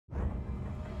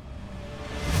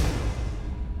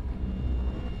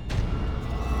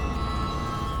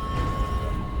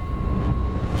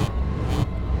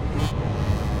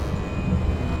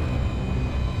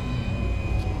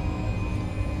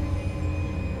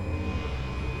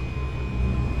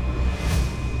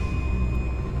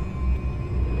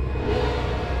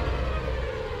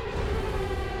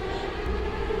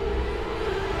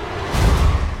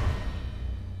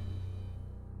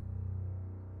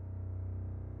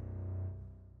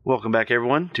Welcome back,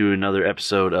 everyone, to another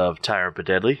episode of Tyrant but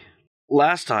Deadly.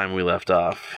 Last time we left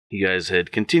off, you guys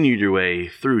had continued your way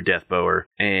through Deathbower,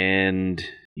 and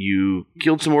you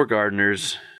killed some more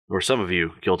gardeners, or some of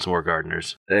you killed some more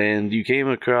gardeners, and you came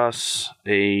across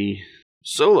a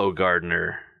solo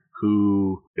gardener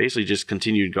who basically just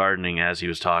continued gardening as he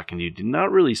was talking. You did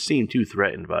not really seem too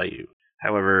threatened by you.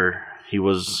 However, he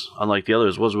was, unlike the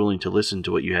others, was willing to listen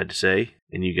to what you had to say,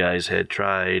 and you guys had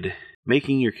tried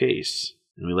making your case.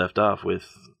 And we left off with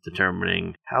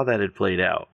determining how that had played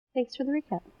out. Thanks for the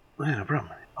recap. Yeah, no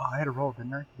problem. Oh, I had a roll,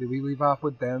 didn't I? Did we leave off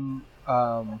with them?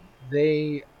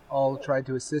 They all tried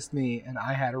to assist me, and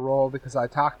I had a roll because I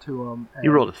talked to them.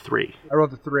 You rolled a 3. I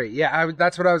rolled a 3. Yeah,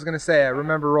 that's what I was going to say. I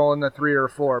remember rolling a 3 or a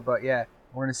 4, but yeah,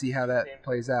 we're going to see how that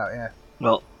plays out, yeah.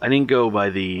 Well, I didn't go by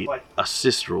the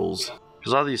assist rules.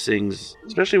 Because all these things,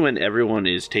 especially when everyone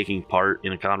is taking part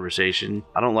in a conversation,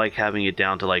 I don't like having it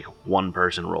down to like one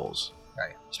person rolls.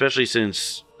 Right. Especially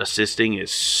since assisting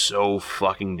is so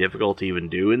fucking difficult to even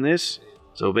do in this.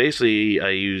 So basically, I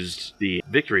used the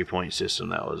victory point system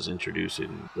that was introduced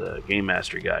in the Game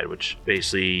Master Guide, which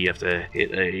basically you have to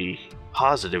hit a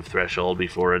positive threshold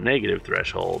before a negative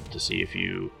threshold to see if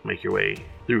you make your way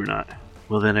through or not.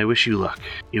 Well then, I wish you luck.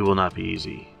 It will not be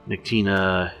easy.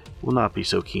 Nictina will not be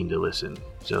so keen to listen,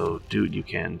 so do what you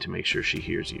can to make sure she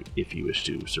hears you if you wish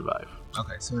to survive.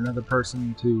 Okay, so another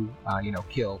person to,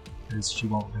 kill, because she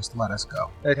won't just let us go.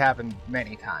 It happened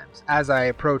many times. As I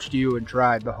approached you and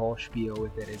tried the whole spiel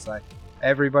with it, it's like,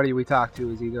 everybody we talk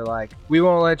to is either like, we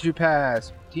won't let you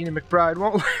pass, Tina McBride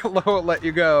won't let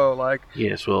you go, like...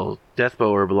 Yes, well,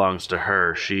 Deathbower belongs to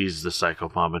her. She's the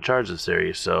psychopomp in charge of this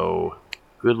area, so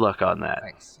good luck on that.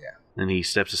 Thanks, yeah. And he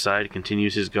steps aside,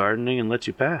 continues his gardening, and lets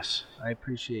you pass. I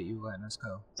appreciate you letting us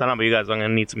go. So I don't know about you guys, I'm going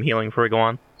to need some healing before we go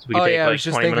on. So we can take I like was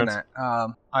just 20 thinking minutes.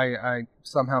 that. I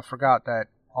somehow forgot that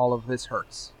all of this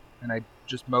hurts, and I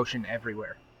just motion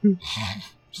everywhere.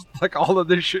 Just like all of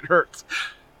this shit hurts.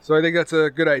 So I think that's a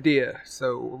good idea.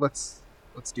 So let's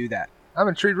do that. I'm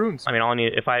gonna treat runes. I mean, all I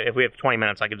need, if we have 20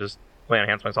 minutes, I could just lay on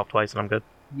hands myself twice and I'm good.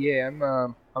 Yeah, I'm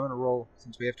gonna roll,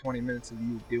 since we have 20 minutes of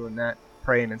you doing that,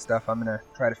 praying and stuff. I'm gonna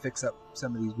try to fix up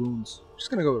some of these wounds.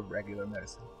 Just gonna go with regular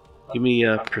medicine. Give me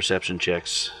perception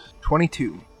checks.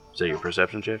 22. Is that your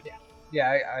perception check? Yeah,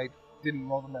 I didn't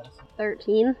roll the medicine.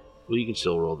 13. Well, you can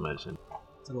still roll the medicine.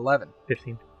 It's an 11.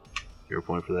 15. 0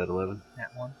 point for that 11.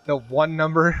 That one. The one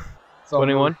number. So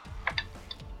 21.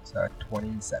 It's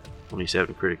 27.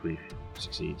 27 critically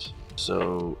succeeds.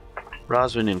 So,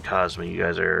 Rosvin and Cosma, you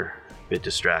guys are a bit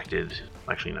distracted.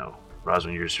 Actually, no.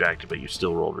 Rosvin, you're distracted, but you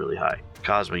still rolled really high.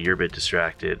 Cosma, you're a bit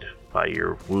distracted by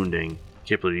your wounding.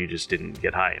 Kipler, you just didn't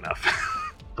get high enough.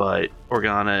 But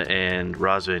Organa and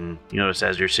Rosvin, you notice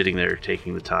as you're sitting there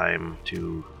taking the time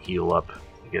to heal up,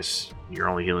 I guess you're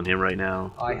only healing him right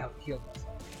now? I have healed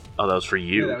myself. Oh, that was for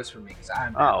you? Yeah, that was for me, because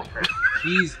I'm Oh. hurt.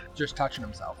 He's just touching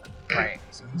himself and praying,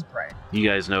 so he's praying. You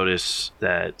guys notice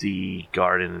that the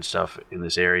garden and stuff in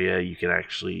this area, you can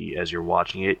actually, as you're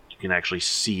watching it, you can actually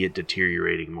see it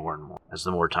deteriorating more and more as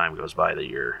the more time goes by that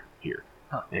you're here.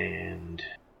 Huh. And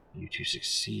you two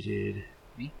succeeded.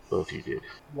 Me? Both you did.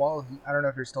 Well, I don't know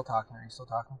if you're still talking. Are you still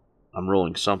talking? I'm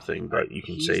rolling something, but you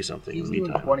can say something in He's the doing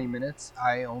meantime. 20 minutes.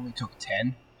 I only took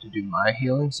 10 to do my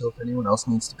healing, so if anyone else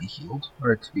needs to be healed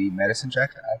or to be medicine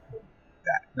checked, I can do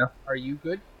that. No? Are you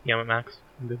good? Yeah, I'm at max.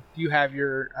 I'm good. Do you have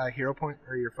your hero point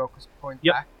or your focus point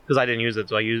Yep. back? Because I didn't use it,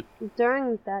 so I used...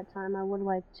 During that time, I would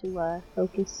like to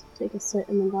focus, take a sit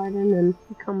in the garden, and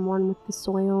become one with the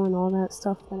soil and all that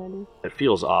stuff that I do. It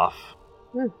feels off.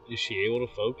 Is she able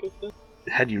to focus then?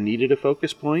 Had you needed a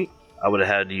focus point, I would have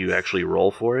had you actually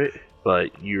roll for it, but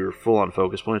you're full on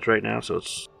focus points right now, so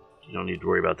you don't need to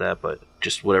worry about that, but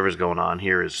just whatever's going on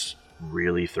here is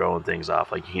really throwing things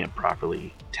off. Like, you can't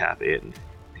properly tap in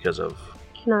because of...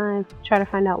 Can I try to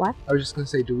find out why? I was just going to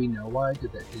say, do we know why?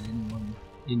 Did anyone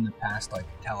in the past,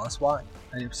 tell us why?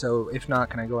 And if so, if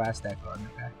not, can I go ask that gardener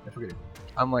guy? I forget it.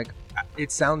 I'm like,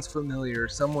 it sounds familiar.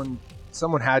 Someone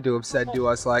had to have said to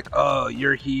us, oh,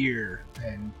 you're here.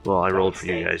 And Well, I rolled for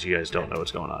you guys. You guys don't know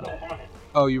what's going on.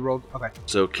 oh, you rolled? Okay.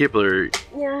 So, Kipler,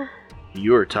 Yeah.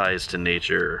 your ties to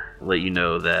nature let you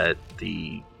know that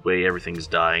the way everything's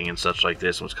dying and such like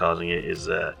this, what's causing it, is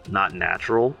not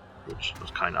natural, which was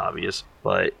kind of obvious.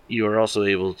 But you are also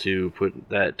able to put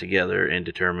that together and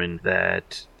determine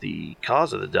that the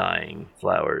cause of the dying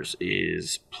flowers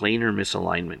is planar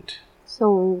misalignment.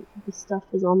 So the stuff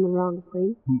is on the wrong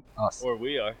plane? Us. Or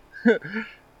we are.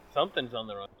 Something's on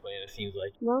the wrong plane, it seems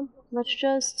like. Well, let's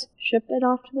just ship it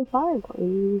off to the fire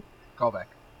plane. Callback.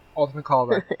 Ultimate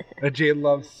callback. That Jade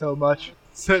loves so much.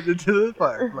 Send it to the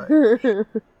fireplace.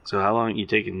 So how long? You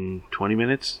taking 20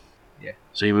 minutes? Yeah.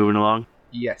 So you moving along?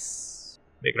 Yes.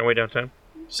 Making our way downtown.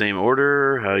 Same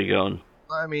order? How are you going?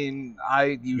 I mean,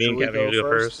 I usually Kevin usually go go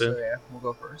first, first, so yeah, we'll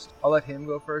go first. I'll let him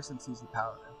go first since he's the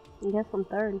paladin. I guess I'm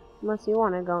third. Unless you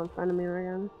want to go in front of me,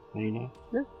 Rihanna. You know?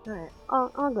 No? Alright.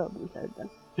 I'll go in third then.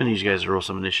 I need you guys to roll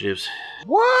some initiatives.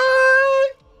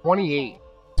 What? 28.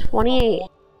 28.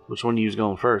 Which one of you is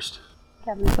going first?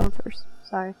 Kevin's going first.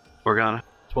 Sorry. Organa?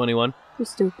 21. You're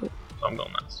stupid. So I'm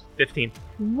going last. 15.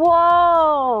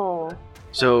 Whoa!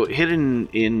 So hidden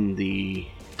in the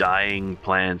dying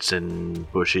plants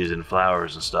and bushes and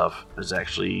flowers and stuff is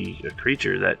actually a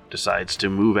creature that decides to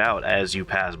move out as you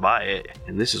pass by it.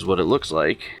 And this is what it looks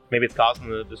like. Maybe it's causing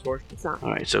the distortion. It's not.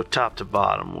 Alright, so top to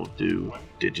bottom, we'll do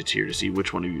digits here to see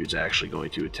which one of you is actually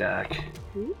going to attack.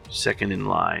 Second in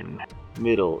line.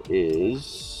 Middle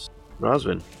is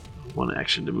Rosvin. One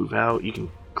action to move out. You can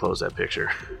close that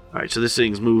picture. Alright, so this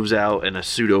thing moves out and a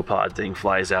pseudopod thing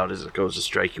flies out as it goes to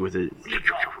strike you with it.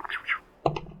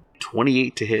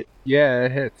 28 to hit. Yeah,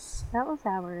 it hits. That was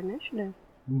our initiative.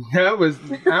 That was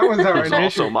our It's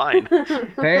also initiative. mine.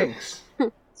 Thanks.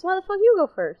 So why the fuck you go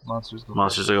first? Monsters go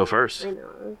Monsters will go first. I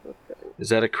know. That's good. Is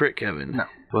that a crit, Kevin? No.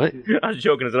 What? I was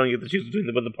joking, as I don't get to choose between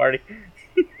them in the party.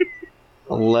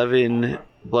 11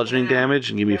 bludgeoning damage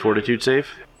and give me a fortitude save.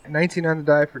 19 on the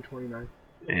die for 29.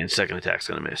 And second attack's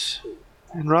gonna miss.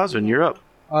 And Rosvin, you're up.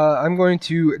 I'm going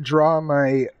to draw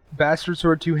my bastard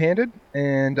sword two-handed,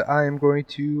 and I am going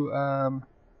to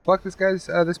fuck this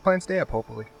plant's day up,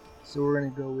 hopefully. So we're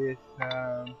going to go with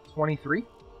 23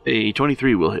 A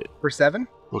 23 will hit. for 7,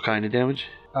 What kind of damage?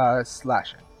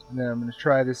 slashing. And then I'm going to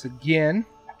try this again,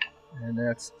 and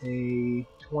that's a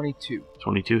 22.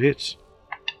 22 hits.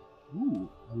 Ooh,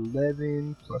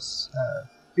 11 plus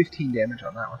 15 damage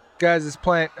on that one. Guys, this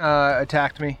plant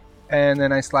attacked me, and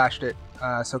then I slashed it,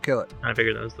 so kill it. I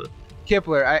figured that was the...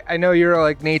 Kipler, I know you're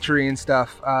like naturey and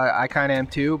stuff. I kind of am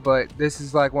too, but this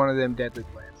is like one of them deadly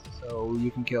plants, so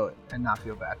you can kill it and not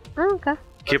feel bad. Oh, okay.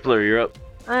 Kipler, you're up.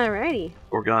 Alrighty.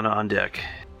 Organa on deck.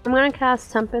 I'm gonna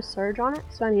cast Tempest Surge on it,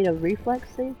 so I need a reflex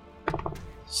save.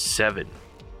 7.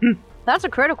 That's a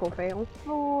critical fail.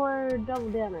 For double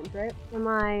damage, right? Am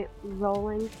I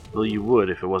rolling? Well, you would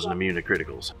if it wasn't immune to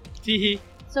criticals. Teehee.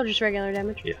 So just regular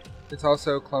damage? Yeah. It's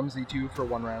also clumsy too for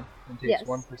 1 round and takes Yes.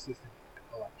 1 persistent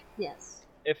electric. Yes.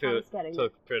 If I was it getting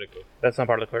took critical. That's not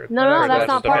part of the critical. No, that's just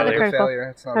not a part of the failure. critical. Failure.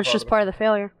 That's not That's just part of the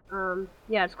failure.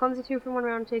 Yeah, it's clumsy 2 for 1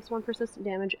 round, takes 1 persistent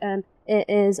damage, and it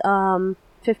is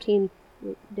 15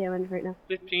 damage right now.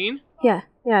 15? Yeah,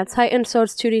 it's heightened, so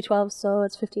it's 2d12, so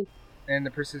it's 15. And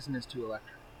the persistent is 2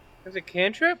 electric. That's a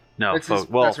cantrip? No, That's his-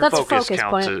 well, that's a focus focus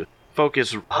counts. point.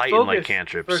 Focus heighten like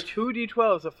cantrips. For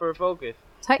 2d12s for a focus.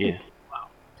 It's heightened. Yeah.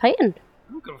 Heightened.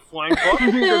 I'm gonna flying fuck.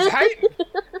 It's heightened.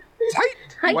 It's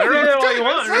heightened. Heightened. Whatever Yeah, it's all you heightened,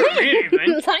 want. it's I don't heightened. need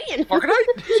anything. It's heightened. Fucking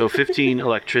heightened. So 15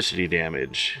 electricity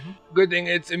damage. Good thing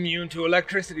it's immune to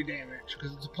electricity damage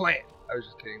because it's a plant. I was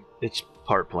just kidding. It's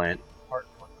part plant. Part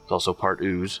plant. It's also part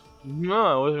ooze. No,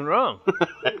 I wasn't wrong.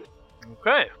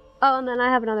 Okay. Oh, and then I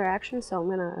have another action, so I'm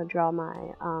gonna draw my,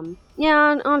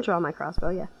 yeah, I'll draw my crossbow,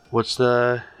 yeah. What's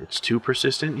the... It's 2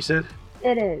 persistent, you said?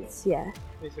 It is, yeah.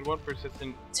 They said 1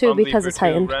 persistent. 2 clumsy because for it's 2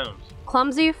 heightened. rounds.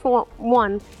 Clumsy for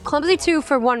 1. Clumsy 2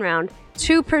 for 1 round.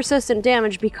 2 persistent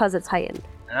damage because it's heightened.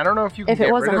 And I don't know if you can If it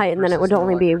get wasn't rid of heightened, then it would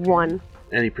persistent only be electric. 1.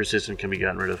 Any persistent can be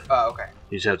gotten rid of. Oh, okay.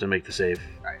 You just have to make the save.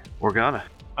 Right. Organa.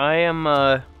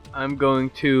 I'm going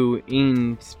to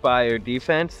inspire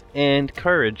defense and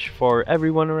courage for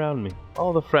everyone around me.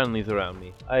 All the friendlies around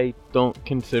me. I don't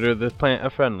consider this plant a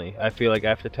friendly. I feel like I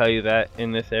have to tell you that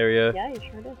in this area Yeah, you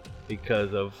sure did.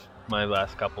 because of my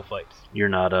last couple fights. You're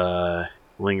not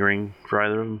lingering for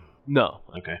either of them? No,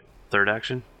 Okay. Third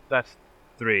action? that's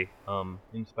 3.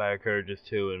 Inspire courage is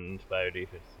 2 and inspire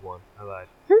defense is 1. I lied.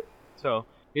 So,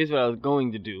 here's what I was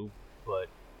going to do, but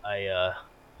I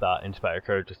thought inspire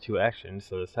courage is 2 actions,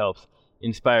 so this helps.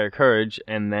 Inspire courage,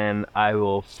 and then I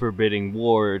will forbidding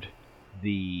ward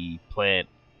the plant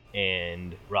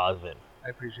and Rosvin. I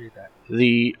appreciate that.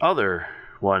 The other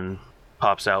one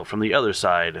pops out from the other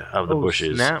side of the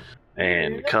bushes Snap.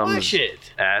 and comes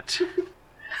Bullshit. at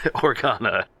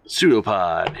Organa.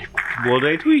 Pseudopod. Will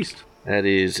they twist? That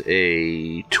is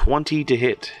a 20 to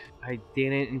hit. I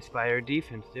didn't inspire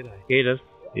defense, did I? Yeah, he does.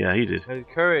 Yeah, he did. I did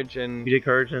courage and... You did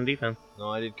courage and defense. No,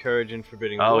 I did courage and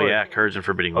forbidding Oh, ward. yeah, Courage and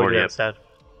Forbidding Oh, Ward. yeah, Yep. that's sad.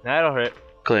 That'll hit.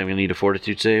 Clay, I'm going to need a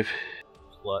Fortitude save.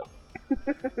 Slut.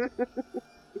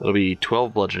 That'll be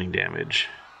 12 bludgeoning damage.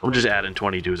 I'm just adding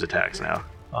 20 to his attacks now.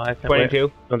 Oh, I can't 22.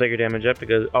 wait. Don't take your damage up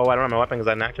because... Oh, I don't have my weapon because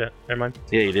I didn't act yet. Never mind.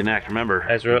 Yeah, you didn't act, remember.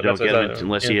 That's You right, don't that's get what it I-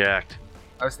 unless yeah. you act.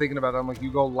 I was thinking about that. I'm like,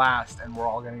 you go last, and we're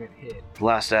all gonna get hit.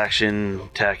 Last action,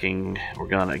 attacking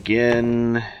Organa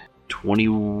again.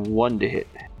 21 to hit.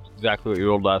 Exactly what you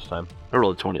rolled last time. I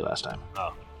rolled a 20 last time.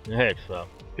 Oh, it hits, so.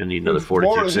 Gonna need another It's more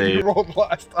fortitude than save. you rolled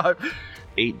last time.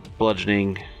 8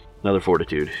 bludgeoning, another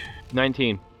fortitude.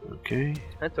 19. Okay.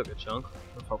 That took a chunk.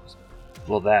 We're focused.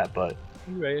 Well, that, but. What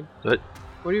are you writing? But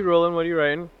What are you rolling? What are you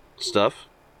writing? stuff?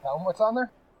 Tell them what's on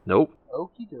there? Nope.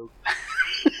 Okie doke.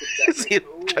 Is he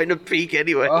trying to peek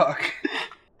anyway? Fuck.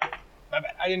 My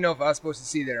bad. I didn't know if I was supposed to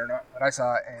see that or not, but I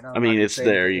saw it. And I mean, it's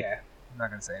there. Yeah, I'm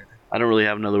not gonna say anything. I don't really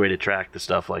have another way to track the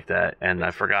stuff like that, and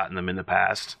I've forgotten them in the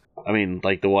past. I mean,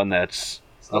 like the one that's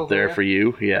Still up there there? for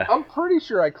you. Yeah. I'm pretty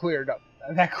sure I cleared up.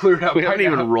 That cleared up. We by haven't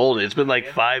even now. rolled it. It's been like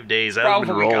 5 days. I haven't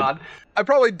even Probably rolled. gone. I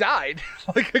probably died.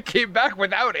 Like I came back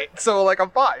without it, so like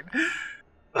I'm fine.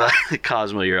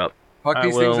 Cosmo, you're up. Fuck I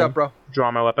these things will- up, bro.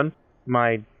 Draw my weapon.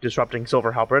 My disrupting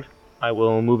silver halberd. I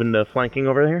will move into flanking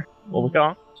over here. What we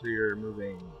got? So you're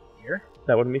moving here?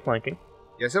 That wouldn't be flanking.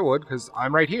 Yes, it would, because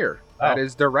I'm right here. That Oh.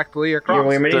 is directly Yeah, across.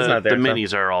 well, Mini's The, not there, the so-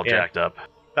 minis are all Yeah. jacked up.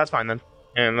 That's fine then.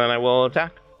 And then I will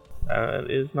attack. That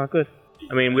is not good.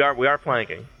 I mean, we are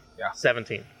flanking. Yeah.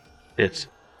 17. It's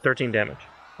 13 damage.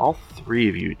 all 3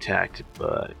 of you attacked,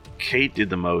 but Kate did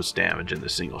the most damage in the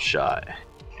single shot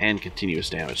and continuous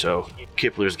damage. So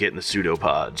Kipler's getting the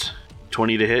pseudopods.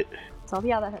 20 to hit, So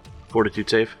yeah, that hits. fortitude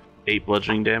save, 8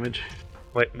 bludgeoning damage.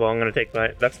 Wait, well, I'm going to take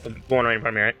my... That's the one right in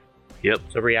front of me, right? Yep,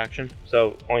 So reaction.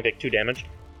 So only take 2 damage.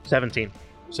 17.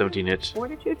 17 hits.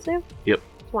 Fortitude save? Yep,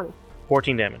 20.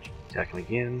 14 damage. attacking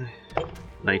again.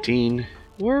 19,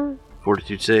 Yeah.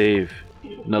 fortitude save,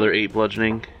 another 8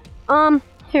 bludgeoning.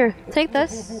 Here, take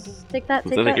this. Take that,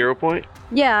 Is take that that. a hero point?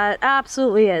 Yeah, it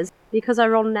absolutely is. Because I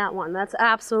rolled a nat 1. That's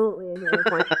absolutely a hero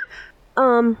point.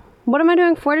 What am I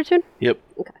doing? Fortitude? Yep.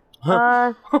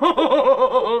 Whoa,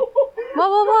 whoa,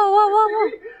 whoa, whoa, whoa, whoa,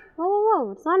 whoa. Whoa, whoa,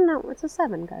 whoa. It's not a it's a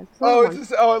 7, guys. It's not Oh, a it's 1.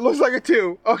 just, oh, it looks like a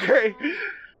 2. Okay.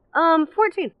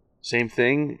 14. Same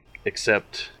thing,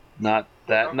 except not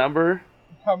that number.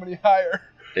 How many higher?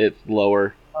 It's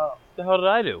lower. What the hell did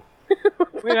I do?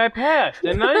 Wait, I passed,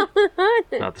 didn't I?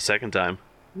 Not the second time.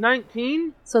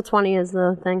 19? So 20 is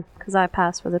the thing, because I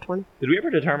passed for the 20. Did we ever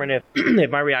determine if if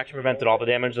my reaction prevented all the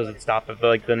damage, does it stop if,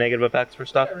 like, the negative effects for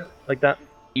stuff like that?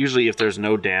 Usually, if there's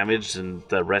no damage, then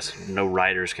the rest, no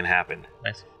riders can happen.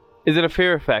 Nice. Is it a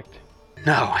fear effect?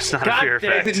 No, it's not God a fear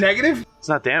damn effect. Is it negative? It's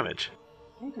not damage.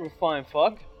 I don't give a flying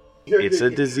fuck. It's a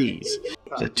disease. Is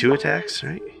that 2 attacks,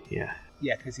 right? Yeah.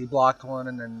 Yeah, because he blocked one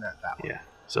and then that one. Yeah.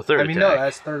 So third I mean, attack, no,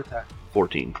 that's third attack.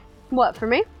 14 What, for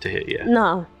me? to hit, yeah.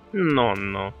 No.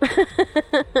 No.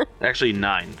 Actually,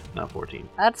 9, not 14.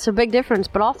 That's a big difference,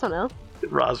 but also no.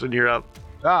 Roswin, you're up.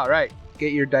 All right.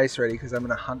 Get your dice ready, because I'm going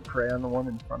to hunt prey on the one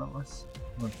in front of us.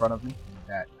 In front of me.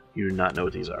 That. You do not know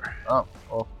what these are. Oh,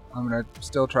 well, I'm going to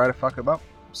still try to fuck him up.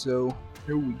 So,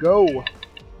 here we go.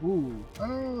 Ooh.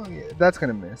 Oh, yeah, that's going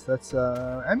to miss. That's,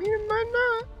 I mean, it might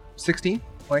not. 16,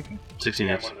 flanking. 16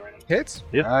 hits. Hits?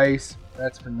 Yeah. Nice.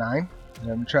 That's for 9. And I'm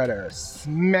going to try to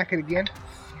smack it again.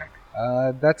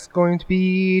 Smack. That's going to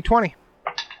be 20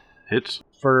 Hits.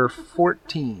 for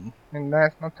 14. And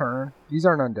that's my turn. These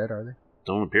aren't undead, are they?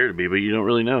 Don't appear to be, but you don't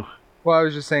really know. Well, I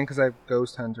was just saying because I have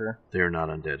Ghost Hunter. They're not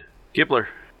undead. Kipler.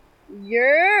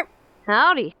 Yep.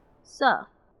 Howdy. So,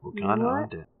 Organa What?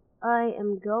 undead. I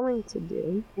am going to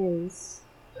do is...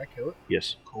 Did I kill it?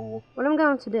 Yes. Cool. What I'm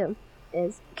going to do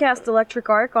is cast Electric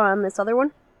Arc on this other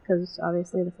one, because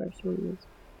obviously the first one was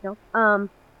killed.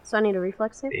 So I need a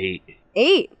reflex save. 8.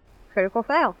 8! Critical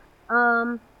fail.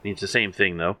 It's the same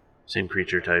thing, though. Same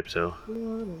creature type, so.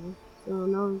 Whatever. So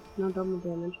no double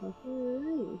damage.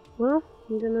 Alright. Well,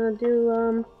 I'm gonna do,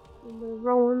 a bit of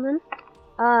rolling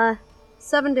then.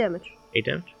 7 damage. 8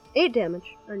 damage? 8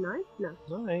 damage. Or 9? No.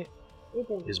 Alright. 8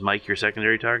 damage. Is Mike your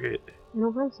secondary target? I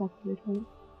don't have secondary target.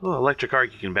 Well, electric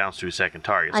arc you can bounce to a second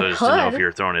target, so I I just didn't know could. if you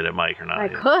were throwing it at Mike or not. I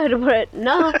could, but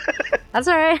no. That's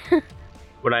alright.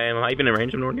 Would I am I even in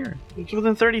range of Nordier? It's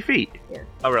within 30 feet.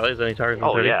 Oh, really? Is any target?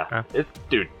 Oh, 30? yeah.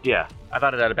 Dude, yeah. I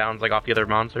thought it had a bounds like off the other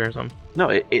monster or something. No,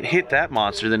 it hit that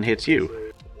monster, then hits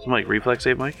you. So, Mike, reflex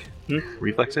save, Mike?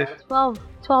 Reflex save? 12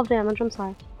 damage, I'm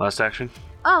sorry. Last action?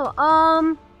 Oh,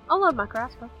 I'll load my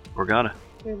crossbow. Organa.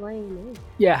 You're laying in.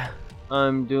 Yeah.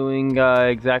 I'm doing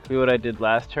exactly what I did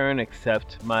last turn,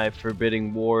 except my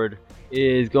forbidding ward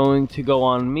is going to go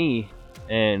on me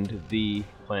and the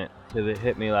plant, because it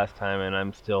hit me last time and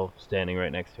I'm still standing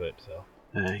right next to it, so.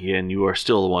 Yeah, and you are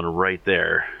still the one right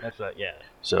there. That's right, yeah.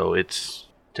 So it's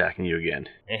attacking you again.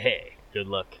 Hey, good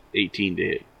luck. 18 to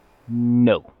hit.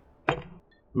 No.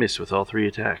 Miss with all 3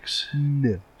 attacks.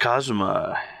 No.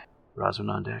 Kazuma. Roswin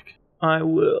on deck. I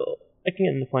will I can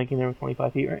get in the flanking there with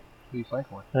 25 feet, right? Who you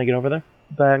flank one? Can I get over there?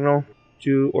 Diagonal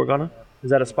to Organa? Is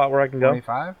that a spot where I can go?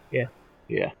 25?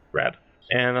 Yeah. Rad.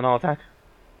 And then I'll attack.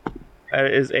 That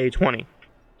is a 20.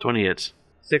 20 hits.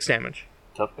 6 damage.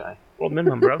 Tough guy. Roll the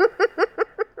minimum, bro.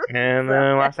 And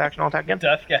then last action, I'll attack again.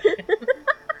 Tough guy.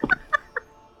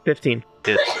 15.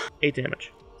 Hits. 8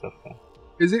 damage. Tough guy.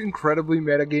 Is it incredibly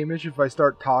metagamish if I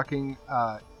start talking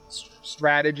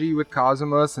strategy with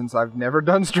Kazuma, since I've never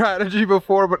done strategy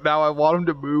before, but now I want him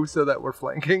to move so that we're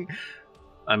flanking?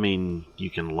 I mean, you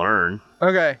can learn.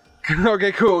 Okay.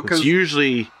 Okay, cool. It's Because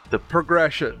usually the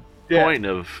progression. point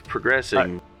of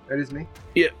progressing. That is me.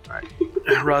 Yeah. Alright.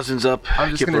 Rosin's up.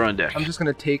 Kipler on deck. I'm just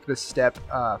gonna take the step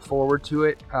forward to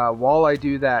it. While I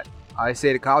do that, I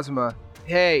say to Kazuma,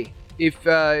 "Hey, if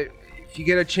you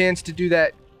get a chance to do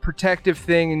that protective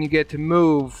thing and you get to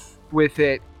move with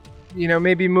it,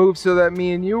 maybe move so that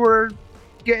me and you are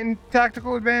getting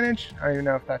tactical advantage." I don't even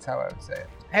know if that's how I would say it.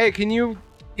 Hey, can you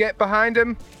get behind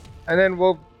him, and then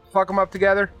we'll fuck him up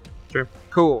together? Sure.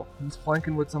 Cool. He's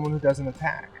flanking with someone who doesn't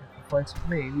attack. If he flanks with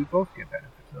me, we both get benefit.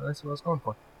 So that's what I was going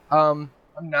for. I'm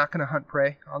not gonna hunt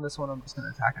prey on this one. I'm just gonna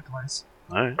attack it twice.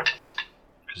 Alright.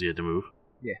 Because you had to move.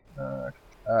 Yeah.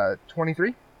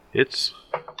 23 Hits.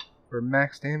 for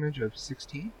max damage of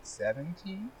 16.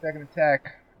 17. Second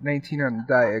attack, 19 on the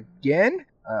die again.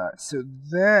 So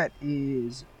that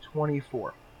is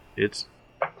 24. Hits.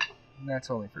 And that's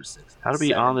only for 6. How to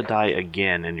be on the die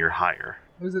again and you're higher?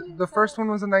 Was it the first one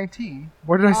was a 19?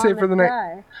 What did I say for the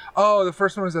night? Oh, the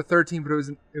first one was a 13, but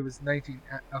it was 19.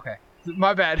 Okay,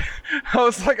 my bad. I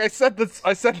was like, I said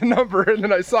the number, and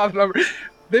then I saw the number.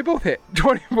 They both hit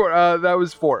 24. That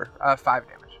was 4. 5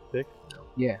 damage. Sick.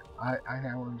 Yeah, I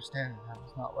now understand. That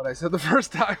was not what I said the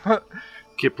first time.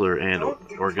 Kipler and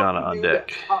Organa on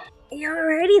deck.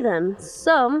 Alrighty then.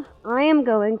 So, I am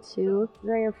going to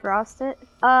Ray of Frost it.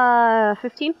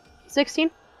 15?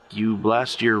 16? You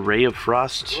blast your Ray of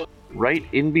Frost right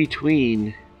in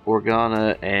between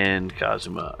Organa and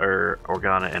Kazuma, or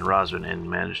Organa and Rosin, and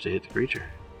manage to hit the creature.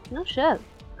 No shit.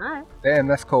 Alright. Damn,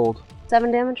 that's cold.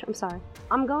 7 damage? I'm sorry.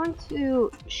 I'm going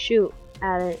to shoot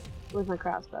at it with my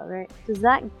crossbow, right? Does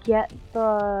that get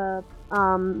the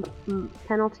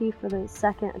penalty for the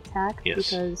second attack?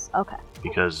 Yes.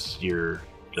 Because you're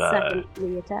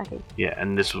secondly attacking. Yeah,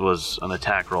 and this was an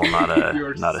attack roll, not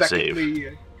a save.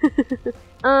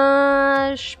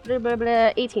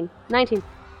 18. 19.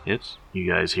 Hits. You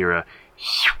guys hear a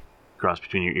cross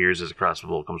between your ears as a crossbow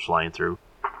bolt comes flying through.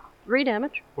 3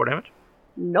 damage. 4 damage?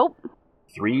 Nope.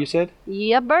 3, you said?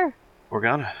 Yepper.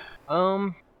 Organa.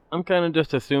 I'm kind of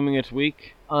just assuming it's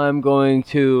weak. I'm going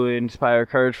to inspire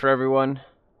courage for everyone.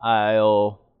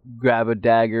 I'll grab a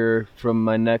dagger from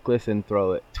my necklace and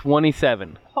throw it.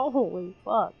 27. Holy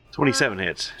fuck. 27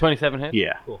 hits. 27 hits?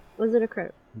 Yeah. Cool. Was it a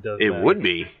crit? Doesn't It matter. would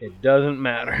be. It doesn't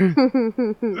matter.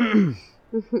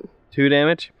 2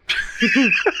 damage?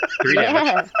 3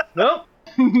 damage. Nope.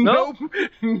 Nope.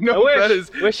 No, I that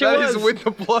is wish it that was. is with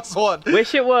the +1.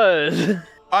 Wish it was.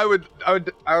 I would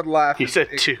laugh. You if said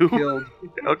it 2? killed.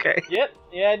 Okay. Yep.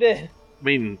 Yeah, I did. I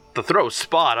mean, the throw's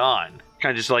spot on.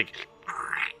 Kind of just like,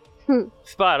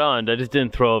 Spot on. I just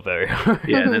didn't throw it very hard.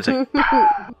 yeah, and it's like,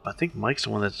 I think Mike's the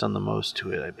one that's done the most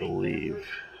to it, I believe.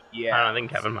 Yeah. I don't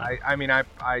think Kevin might. I mean, I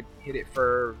hit it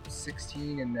for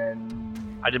 16 and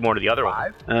then I did more to the other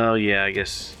 5. one. Oh, yeah, I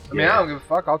guess. I mean, I don't give a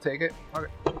fuck. I'll take it. Fuck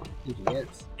it. If he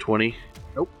hits. 20.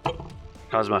 Nope.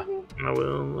 Cosma. I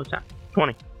will attack.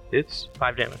 20. Hits.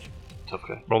 5 damage. Tough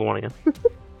guy. Roll the 1 again.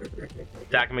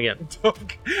 Attack him again.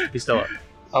 He's still up.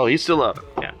 Oh, he's still up.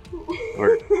 Yeah.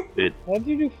 Or it How'd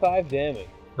you do 5 damage?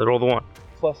 Let's roll the 1.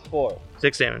 Plus 4.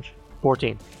 6 damage.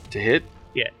 14. to hit?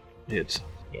 Yeah. Hits.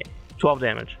 12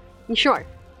 damage. You sure?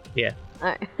 Yeah.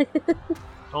 Alright.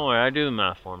 Don't worry, I do the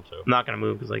math for him too. I'm not going to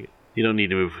move because, like... You don't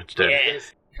need to move instead.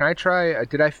 Yes. Can I try?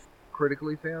 Did I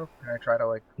critically fail? Can I try to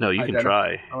like? No, you can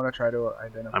identify- try. I want to try to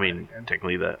identify. I mean, it again.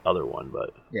 technically the other one,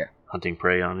 but Yeah. hunting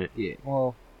prey on it. Yeah.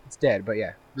 Well, it's dead, but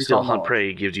yeah. Still, Recall hunt knowledge.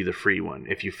 prey gives you the free one.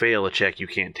 If you fail a check, you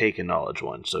can't take a knowledge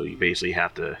one, so you basically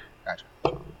have to. Gotcha.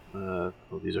 Well,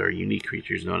 these are unique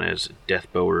creatures known as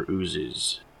deathbower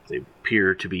oozes. They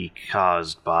appear to be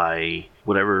caused by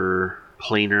whatever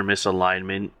planar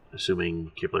misalignment,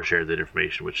 assuming Kipler shared that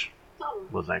information, which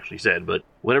wasn't actually said, but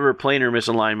whatever planar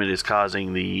misalignment is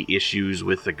causing the issues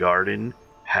with the garden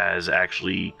has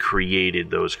actually created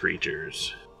those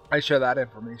creatures. I share that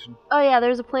information. Oh yeah,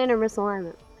 there's a planar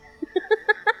misalignment.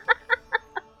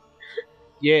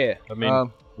 Yeah. I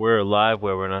mean, we're alive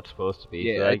where we're not supposed to be,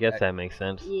 Yeah, so I I- guess that makes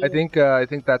sense. Yeah. I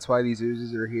think that's why these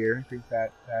oozes are here. I think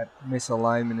that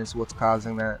misalignment is what's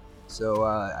causing that So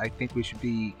I think we should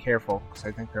be careful, because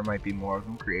I think there might be more of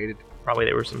them created. Probably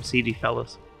they were some seedy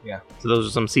fellas. Yeah. So those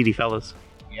are some seedy fellas.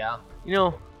 Yeah. You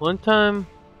know, one time,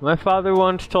 my father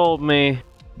once told me,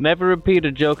 never repeat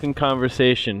a joke in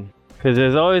conversation, because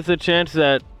there's always a chance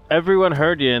that everyone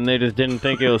heard you and they just didn't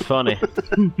think it was funny.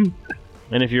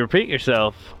 And if you repeat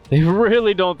yourself, they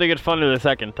really don't think it's funny the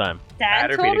second time.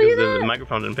 Dad I told repeated you because the that?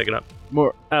 microphone didn't pick it up.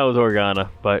 That was Organa,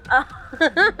 but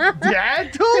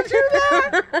Dad told you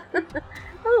that?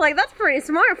 I was like, that's pretty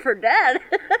smart for Dad.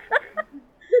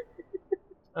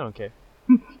 I don't care.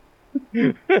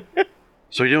 So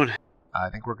what are you doing? I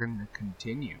think we're going to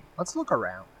continue. Let's look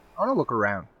around. I want to look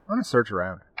around. I want to search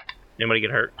around. Anybody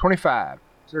get hurt? 25.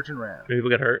 Searching around. Do people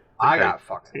get hurt? I Okay. got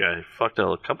fucked. Yeah, I fucked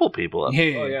a couple people up.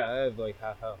 Yeah. Oh yeah, that is like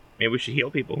half health. Maybe we should heal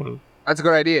people. That's a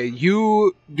good idea.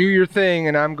 You do your thing,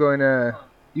 and I'm going to...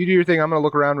 You do your thing, I'm going to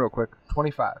look around real quick.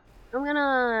 25. I'm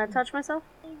gonna touch myself.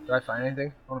 Did I find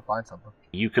anything? I want to find something.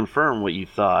 You confirm what you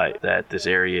thought, that this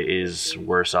area is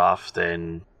worse off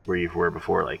than where you were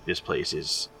before. Like, this place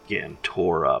is getting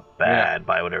tore up bad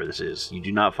by whatever this is. You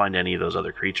do not find any of those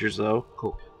other creatures, though.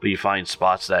 Cool. But you find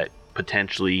spots that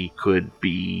potentially could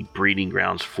be breeding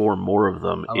grounds for more of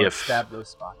them I want to if stab those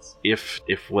spots. if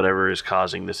whatever is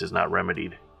causing this is not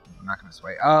remedied. I'm not going to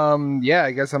sway. Yeah,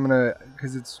 I guess I'm going to...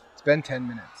 Because it's been 10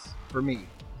 minutes for me.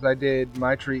 Because I did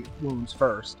my treat wounds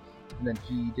first, and then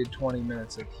he did 20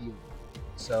 minutes of healing.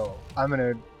 So I'm going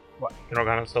to... What? Can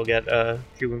Organa still get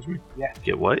treat wounds from me?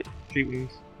 Get what? Treat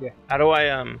wounds? Yeah. How do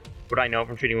I, what I know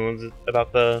from treating wounds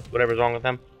about the whatever's wrong with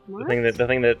them? What? The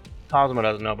thing that Cosmo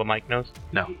doesn't know, but Mike knows?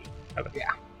 No. Okay.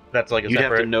 Yeah. That's like a You'd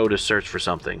separate... have to know to search for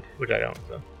something. Which I don't,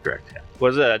 so... Correct.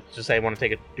 What is it? Just say I want to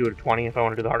do it at 20 if I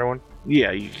want to do the harder one?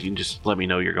 Yeah, you can just let me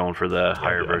know you're going for the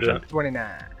higher I'll do version. that.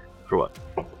 29. For what?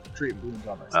 Treat wounds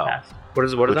on myself. Oh. Pass. What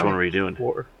is Which that? one were you doing?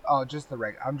 4. Oh, just the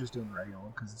regular. I'm just doing the regular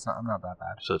one because I'm not that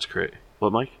bad. So it's correct.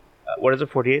 What, Mike? What is it,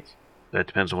 48? That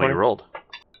depends on what you 20? rolled.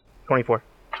 24.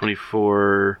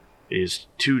 24 is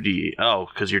 2d. Oh,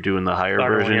 because you're doing the higher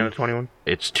Harder one, version. yeah, the 21.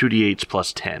 It's 2d8s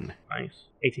plus 10. Nice.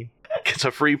 18. Gets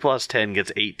a free plus 10,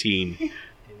 gets 18.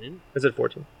 Didn't? Is it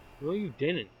 14? No, you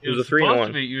didn't. It was a 3 and a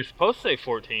 1. You were supposed to say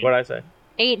 14. What did I say?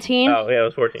 18. Oh, yeah, it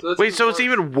was 14. Wait, so it's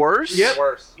even worse? Yep.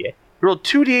 Worse. You rolled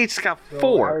 2d8s, got So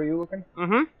 4. How are you looking?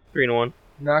 Mm-hmm. 3 and a 1.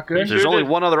 Not good. There's sure only did.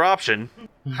 one other option.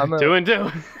 I'm 2 and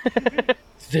 2.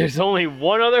 There's only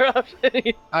one other option.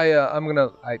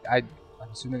 I'm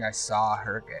assuming I saw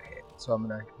her get hit, so I'm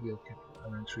gonna heal.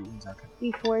 I'm gonna treat wounds.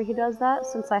 Before he does that,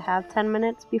 since I have 10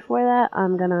 minutes before that,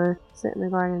 I'm gonna sit in the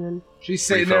garden and... She's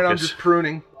sitting there and I'm Refocus. just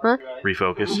pruning.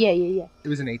 Refocus. Yeah. It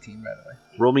was an 18, by the way.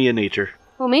 Roll me a nature.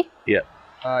 Who, me?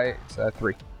 It's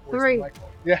 3. 3.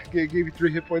 Yeah, gave you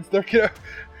 3 hit points there, kiddo.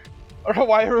 I don't know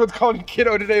why everyone's calling you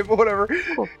kiddo today, but whatever.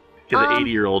 Because the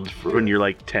 80-year-old, when you're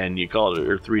like 10, you called it,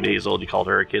 or 3 days old, you called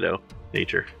her a kiddo.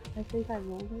 Nature. I think I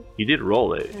rolled it. You did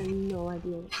roll it. I have no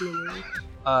idea what the name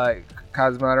is.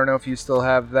 Cosmo, I don't know if you still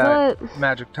have that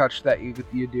magic touch that you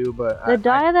do, but The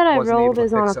die that I wasn't rolled able to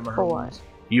is on pick a some of her 4. wounds.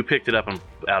 You picked it up and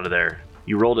out of there.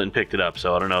 You rolled it and picked it up,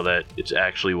 so I don't know that it's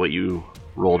actually what you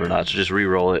rolled or not, so just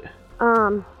re-roll it.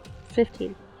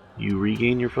 15. You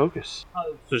regain your focus.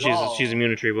 So she's immune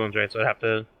to treat wounds, right? So I'd have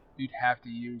to... You'd have to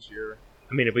use your...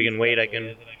 I mean, if we can wait, I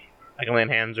can lay on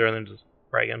hands or then just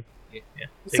pray again. Yeah.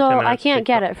 Take So 10 I minutes, can't take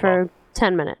get 12. it for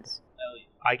 10 minutes.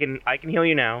 I can heal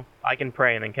you now. I can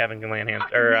pray, and then Kevin can lay on hands.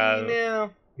 Or,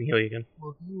 can heal you again.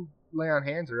 Well, if you lay on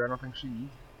hands, or I don't think she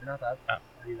needs it. You're not that. Oh.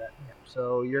 Do that. Yeah.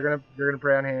 So you're gonna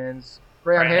pray on hands.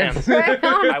 Pray on Pray on hands. Pray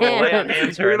on I will lay on hands.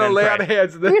 hands. You're her gonna and lay then on pray.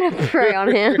 hands. I'm gonna pray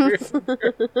on hands.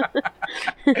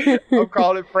 I'm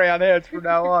calling it pray on hands from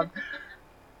now on.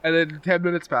 And then 10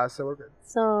 minutes pass, so we're good.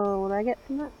 So, what do I get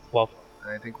from that? 12.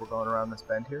 And I think we're going around this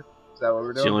bend here. Is that what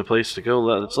we're It's the doing? only place to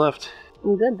go that's left.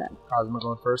 I'm good then. Cosmo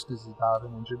going first because he's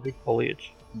paladin and should be.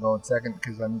 Foliage. I'm going second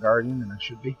because I'm guardian and I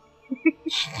should be.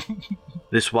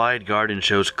 This wide garden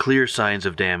shows clear signs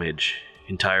of damage.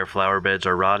 Entire flower beds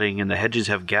are rotting and the hedges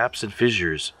have gaps and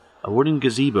fissures. A wooden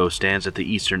gazebo stands at the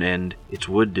eastern end, its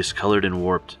wood discolored and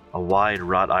warped. A wide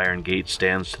wrought iron gate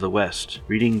stands to the west,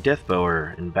 reading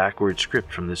Deathbower in backward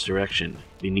script from this direction.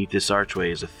 Beneath this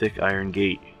archway is a thick iron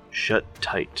gate, shut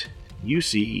tight. You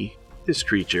see this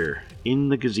creature in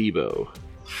the gazebo.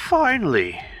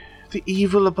 Finally, the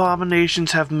evil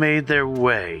abominations have made their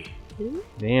way.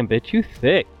 Damn, bitch, you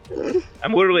thick.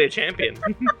 I'm literally a champion.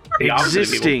 The opposite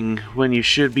of people. Existing when you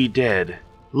should be dead.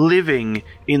 Living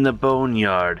in the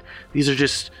boneyard. These are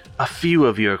just a few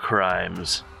of your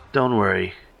crimes. Don't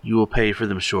worry, you will pay for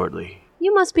them shortly.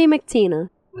 You must be McTina.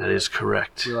 That is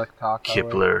correct. Do you like to talk? by the way?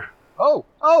 Kipler.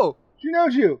 Oh! She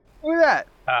knows you. Look at that.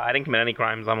 I didn't commit any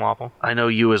crimes unlawful. I know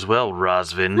you as well, Of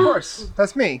Rosvin. course,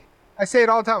 that's me. I say it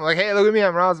all the time. Like, hey, look at me,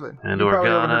 I'm Rosvin. And You probably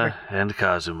overheard Organa me. and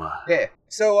Kazuma. Yeah.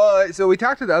 So we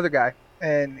talked to the other guy,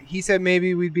 and he said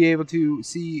maybe we'd be able to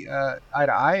see eye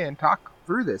to eye and talk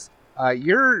through this.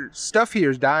 Your stuff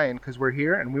here is dying because we're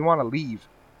here, and we want to leave.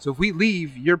 So if we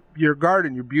leave, your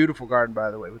garden, your beautiful garden, by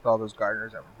the way, with all those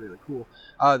gardeners that were really cool,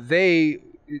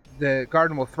 the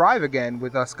garden will thrive again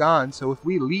with us gone. So if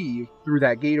we leave through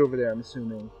that gate over there, I'm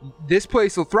assuming, this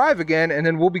place will thrive again, and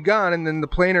then we'll be gone, and then the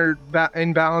planar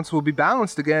imbalance will be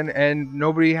balanced again, and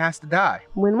nobody has to die.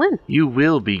 Win-win. You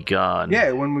will be gone.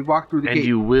 Yeah, when we walk through the And gate.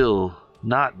 you will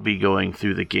not be going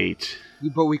through the gate.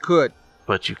 But we could.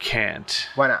 But you can't.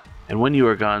 Why not? And when you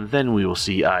are gone, then we will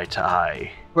see eye to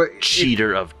eye. But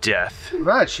Cheater of death. I'm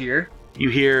not a cheater. You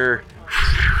hear...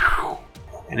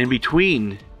 And in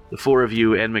between the four of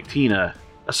you and McTina,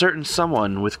 a certain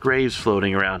someone with graves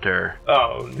floating around her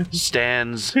Oh, no.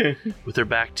 stands with her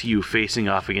back to you, facing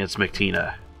off against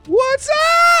McTina. What's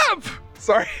up?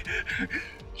 Sorry.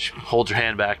 She holds her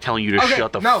hand back, telling you to Okay,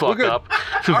 shut the no, we're fuck good. up.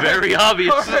 All Very right.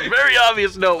 obvious. All right. Very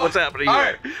obvious note what's happening All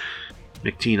here.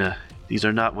 McTina, these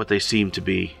are not what they seem to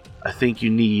be. I think you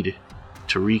need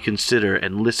to reconsider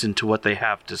and listen to what they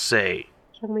have to say.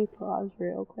 Can we pause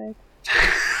real quick?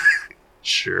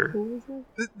 Sure. Who is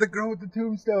it? The girl with the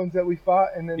tombstones that we fought,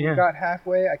 and then Yeah. we got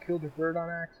halfway. I killed her bird on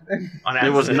accident. On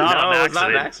It was not No, on it was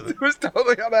not an accident. It was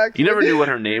totally on accident. You never knew what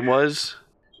her name was,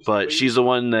 but she's the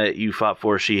one that you fought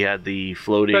for. She had the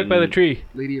floating... Back by the tree.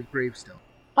 Lady of Gravestone.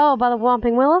 Oh, by the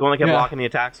Whomping Willow? The one that kept Yeah. blocking the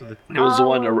attacks with the... It was the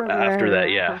one I remember. after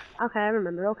that, yeah. Okay, I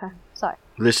remember. Okay, sorry.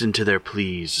 Listen to their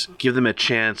pleas. Give them a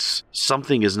chance.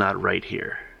 Something is not right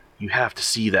here. You have to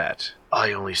see that.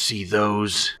 I only see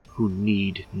those who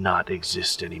need not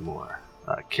exist anymore.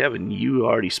 Kevin, you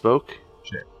already spoke.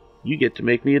 Shit. You get to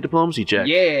make me a diplomacy check.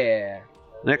 Yeah.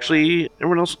 And actually,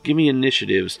 everyone else give me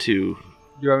initiatives too. Do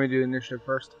you want me to do initiative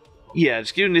first? Yeah,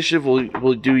 just give initiative.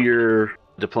 We'll do your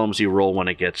diplomacy roll when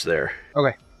it gets there.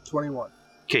 Okay. 21.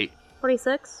 Kate,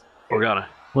 26? Organa,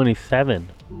 27.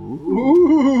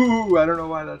 Ooh, I don't know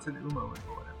why that's an Uma. But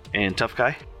whatever. and Tough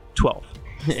Guy. 12.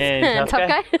 And Tough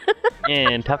guy?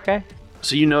 And tough guy?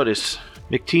 So you notice,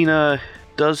 McTina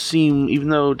does seem, even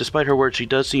though despite her words, she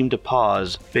does seem to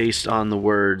pause based on the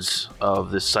words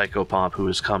of this psychopomp who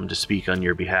has come to speak on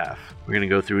your behalf. We're going to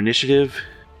go through initiative.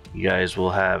 You guys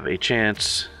will have a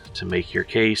chance to make your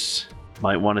case.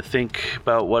 Might want to think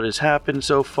about what has happened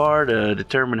so far to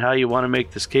determine how you want to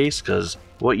make this case, because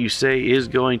what you say is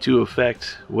going to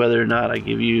affect whether or not I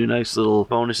give you nice little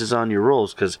bonuses on your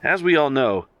rolls, because as we all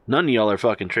know, none of y'all are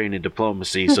fucking trained in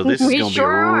diplomacy, so this is We going to sure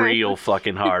be aren't. real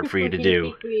fucking hard for you to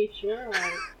do. We sure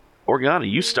are. Organa,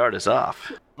 you start us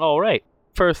off. All right.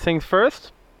 First things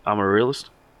first. I'm a realist.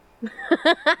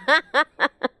 I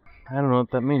don't know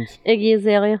what that means. Iggy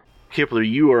Azalea. Kipler,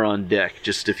 you are on deck,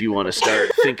 just if you want to start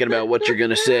thinking about what you're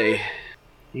going to say.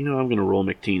 You know, I'm going to roll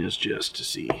McTina's just to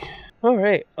see. All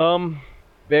right.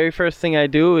 Very first thing I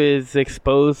do is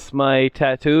expose my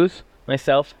tattoos.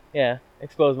 Myself. Yeah,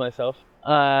 expose myself.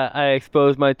 I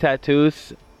expose my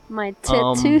tattoos. My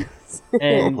tattoos. Well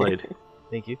And played.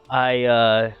 thank you.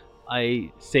 I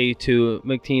say to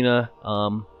McTina,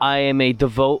 I am a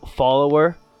devout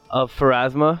follower of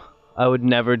Pharasma. I would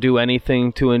never do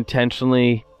anything to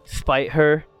intentionally spite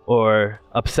her or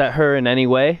upset her in any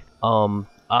way.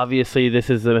 Obviously this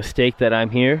is a mistake that I'm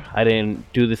here. I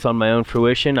didn't do this on my own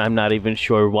fruition. I'm not even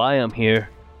sure why I'm here.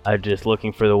 I'm just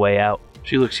looking for the way out.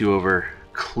 She looks you over,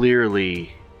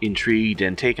 clearly intrigued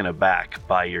and taken aback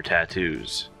by your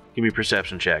tattoos. Give me a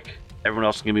perception check. Everyone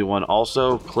else can give me one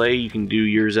also. Clay, you can do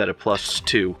yours at a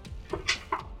 +2.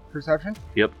 Perception?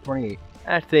 Yep. 28.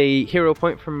 That's a hero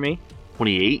point from me.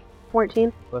 28.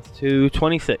 14. Plus 2,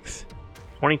 26.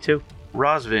 22.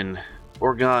 Rosvin,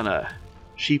 Organa,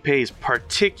 she pays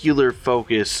particular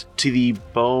focus to the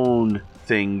bone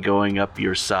thing going up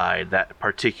your side, that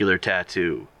particular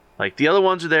tattoo. Like, the other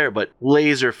ones are there, but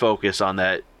laser focus on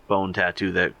that bone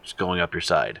tattoo that's going up your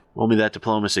side. Roll me that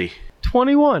diplomacy.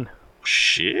 21.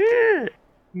 Shit!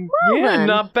 Yeah, then.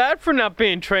 not bad for not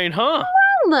being trained, huh?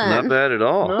 Well then. Not bad at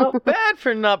all. Not bad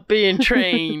for not being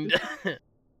trained.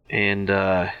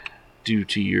 And, due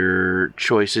to your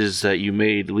choices that you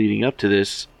made leading up to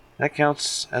this, that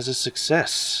counts as a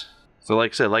success. So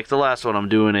like I said, like the last one, I'm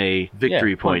doing a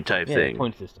victory point type thing.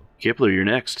 Point system. Kipler, you're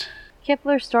next.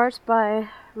 Kipler starts by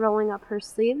rolling up her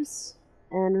sleeves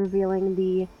and revealing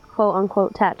the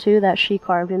quote-unquote tattoo that she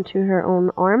carved into her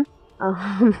own arm.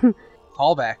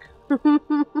 Callback.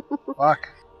 Fuck.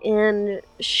 And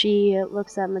she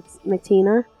looks at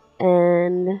McTina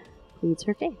and pleads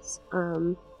her case.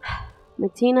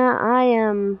 Martina,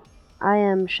 I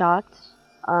am shocked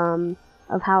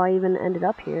of how I even ended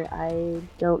up here. I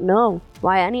don't know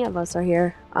why any of us are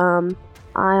here. I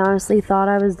honestly thought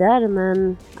I was dead, and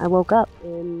then I woke up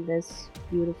in this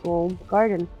beautiful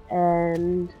garden,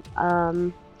 and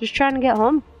just trying to get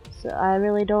home. So I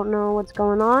really don't know what's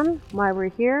going on, why we're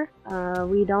here.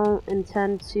 We don't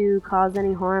intend to cause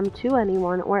any harm to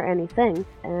anyone or anything,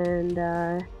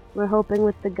 and we're hoping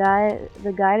with the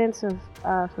guidance of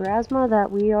Pharasma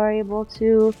that we are able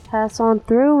to pass on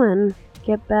through and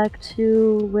get back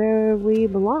to where we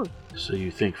belong. So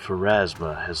you think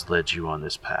Pharasma has led you on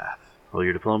this path? Roll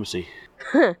your diplomacy.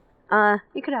 You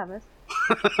could have this.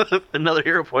 Another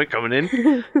hero point coming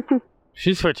in.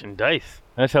 She's switching dice.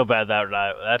 That's how bad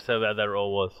that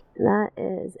roll was. That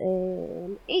is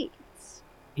an 8.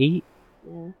 8?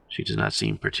 Yeah. She does not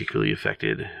seem particularly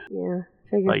affected Yeah.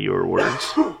 by Figured. your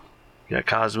words. You got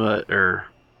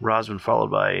Rosman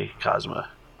followed by Cosma.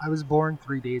 I was born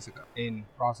 3 days ago in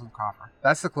Roslyn Copper.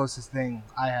 That's the closest thing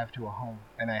I have to a home,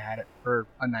 and I had it for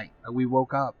a night. We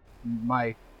woke up.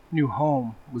 My new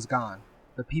home was gone.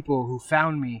 The people who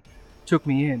found me, took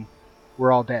me in,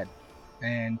 were all dead.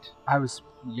 And I was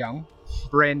young,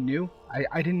 brand new.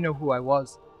 I didn't know who I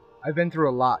was. I've been through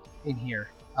a lot in here.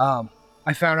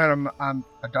 I found out I'm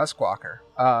a Duskwalker.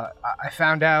 I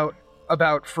found out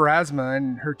about Pharasma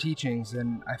and her teachings,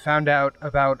 and I found out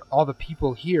about all the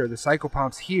people here, the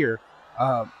psychopomps here.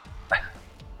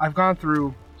 I've gone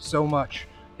through so much,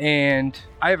 and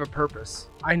I have a purpose.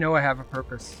 I know I have a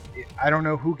purpose. I don't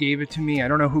know who gave it to me. I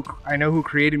know who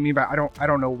created me, but I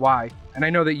don't know why. And I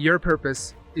know that your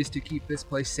purpose is to keep this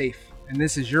place safe, and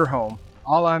this is your home.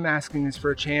 All I'm asking is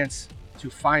for a chance to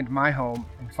find my home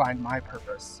and find my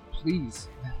purpose. Please,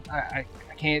 I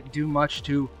can't do much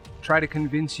to try to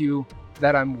convince you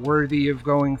that I'm worthy of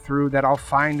going through, that I'll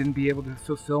find and be able to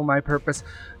fulfill my purpose.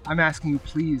 I'm asking you,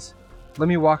 please, let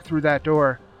me walk through that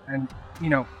door, and,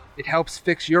 it helps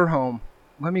fix your home.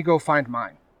 Let me go find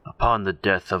mine. Upon the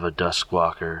death of a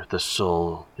Duskwalker, the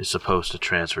soul is supposed to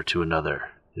transfer to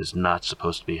another. It is not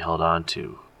supposed to be held on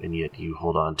to, and yet you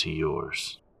hold on to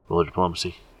yours. Roll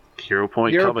diplomacy. Hero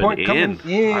point coming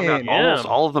in. I've got almost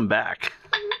all of them back.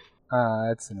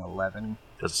 That's an 11.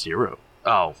 That's 0.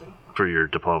 Oh, for your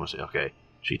diplomacy. Okay.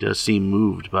 She does seem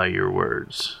moved by your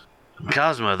words.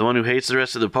 Cosma, the one who hates the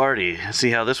rest of the party. Let's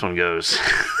see how this one goes.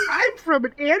 I'm from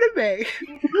an anime.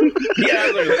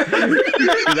 Yeah,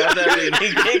 that's actually an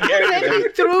in-game character. Let me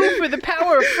through for the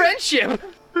power of friendship.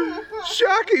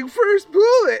 Shocking first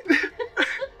bullet.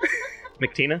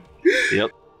 McTina?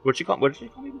 Yep. What did she call me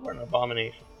before? An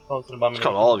abomination. Oh, it's an abomination. It's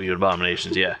called all of you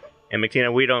abominations, yeah. And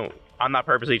McTina, I'm not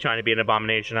purposely trying to be an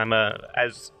abomination.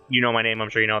 As you know my name, I'm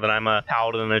sure you know that I'm a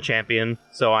paladin and a champion,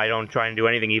 so I don't try and do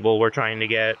anything evil. We're trying to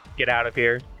get out of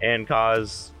here and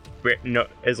cause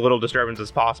as little disturbance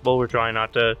as possible. We're trying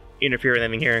not to interfere with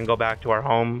anything here and go back to our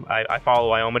home. I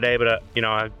follow Iomade, but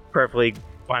I'm perfectly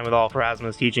fine with all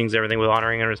Pharasma's teachings, everything with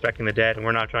honoring and respecting the dead, and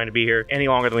we're not trying to be here any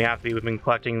longer than we have to be. We've been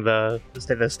collecting the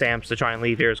stamps to try and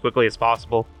leave here as quickly as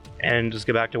possible and just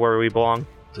get back to where we belong.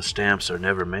 The stamps are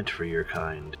never meant for your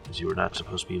kind, as you are not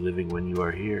supposed to be living when you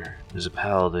are here. As a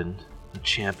paladin, a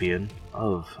champion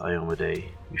of Iomade,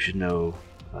 you should know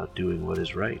about doing what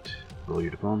is right. Roll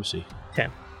your diplomacy.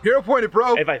 10. Hero pointed,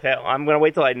 bro. If I fail, I'm going to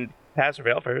wait till I pass or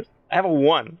fail first. I have a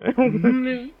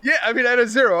 1. Yeah, I had a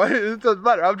 0. It doesn't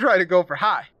matter. I'm trying to go for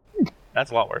high.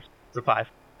 That's a lot worse. It's a 5.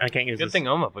 I can't use Good this. thing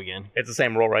I'm up again. It's the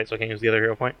same roll, right? So I can't use the other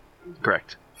hero point.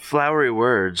 Correct. Flowery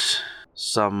words,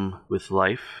 some with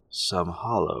life, some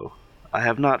hollow. I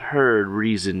have not heard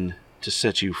reason to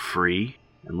set you free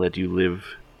and let you live.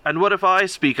 And what if I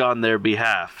speak on their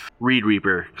behalf? Reed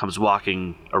Reaper comes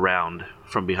walking around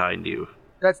from behind you.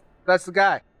 That's the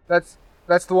guy. That's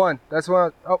the one. That's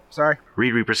one. Oh, sorry.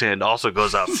 Reed Reaper's hand also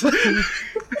goes up. Why do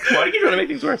you keep trying to make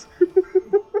things worse?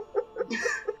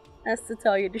 That's to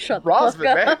tell you to shut the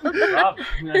Rosman, fuck up. man. Rob.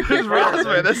 This is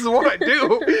Rosman. This is what I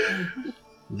do.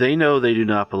 They know they do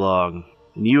not belong,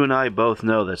 and you and I both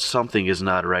know that something is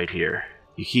not right here.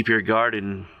 You keep your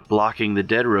garden blocking the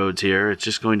dead roads here, it's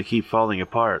just going to keep falling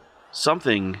apart.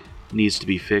 Something needs to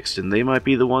be fixed, and they might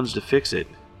be the ones to fix it.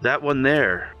 That one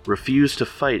there refused to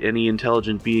fight any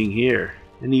intelligent being here,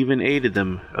 and even aided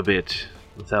them a bit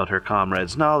without her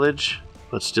comrade's knowledge,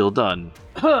 but still done.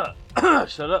 Shut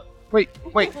up. Wait,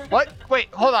 what? Wait,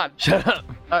 hold on. Shut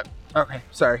up. Okay,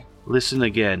 sorry. Listen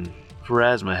again.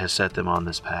 Pharasma has set them on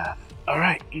this path.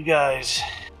 Alright, you guys.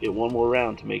 Get one more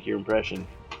round to make your impression.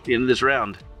 At the end of this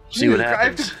round, see what I have to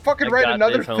happens. fucking I write got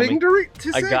another this, homie. thing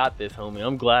to say? I got this, homie.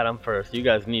 I'm glad I'm first. You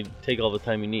guys need to take all the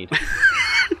time you need.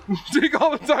 Take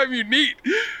all the time you need.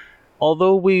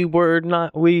 although we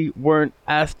weren't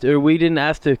asked, or we didn't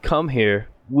ask to come here,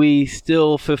 we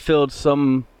still fulfilled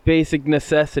some basic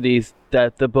necessities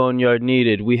that the Boneyard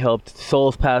needed. We helped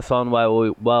souls pass on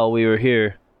while we were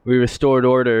here. We restored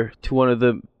order to one of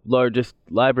the largest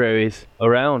libraries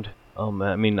around.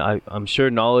 I mean, I'm sure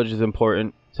knowledge is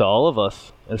important to all of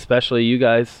us, especially you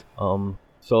guys.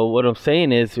 So what I'm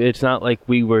saying is, it's not like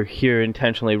we were here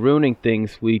intentionally ruining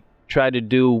things. We tried to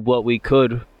do what we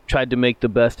could, tried to make the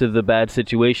best of the bad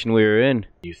situation we were in.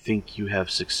 You think you have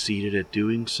succeeded at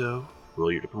doing so?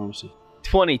 Roll your diplomacy.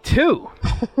 22!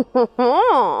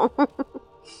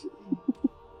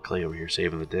 Clay over here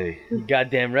saving the day. You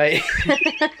goddamn right.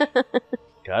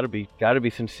 Gotta be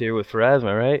sincere with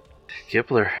Pharasma, right?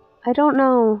 Kipler. I don't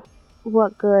know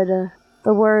what good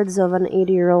the words of an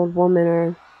 80-year-old woman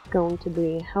are going to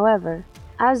be. However,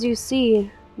 as you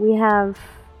see, we have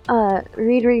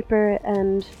Reed Reaper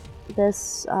and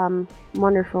this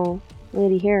wonderful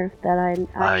lady here that I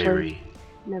actually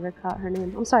never caught her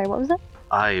name. I'm sorry, what was it?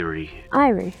 Irie.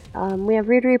 We have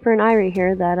Reed Reaper and Irie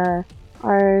here that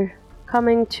are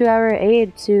coming to our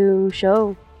aid to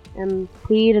show and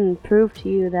plead and prove to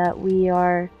you that we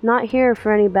are not here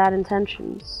for any bad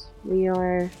intentions. We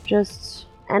are just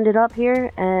ended up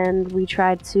here and we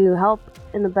tried to help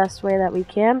in the best way that we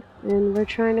can, and we're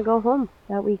trying to go home,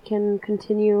 that we can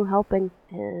continue helping,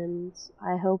 and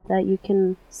I hope that you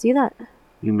can see that.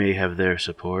 You may have their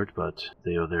support, but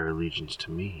they owe their allegiance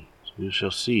to me. So we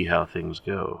shall see how things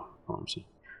go.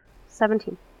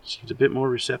 17. Seems a bit more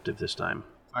receptive this time.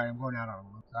 Alright, I'm going out on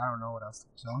a loop. I don't know what else to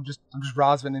do. So I'm just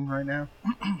Rosvanin right now.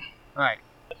 Alright.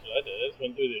 That's what I did. I just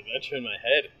went through the adventure in my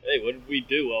head. Hey, what did we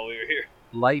do while we were here?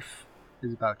 Life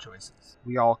is about choices.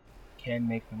 We all can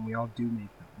make them. We all do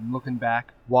make them. And looking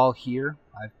back, while here,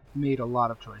 I've made a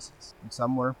lot of choices. And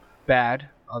some were bad,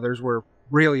 others were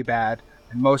really bad,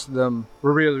 and most of them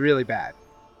were really, really bad.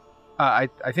 I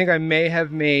think I may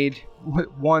have made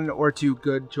one or two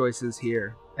good choices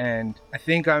here, and I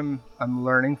think I'm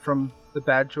learning from the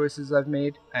bad choices I've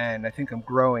made, and I think I'm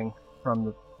growing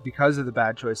because of the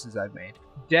bad choices I've made.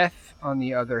 Death, on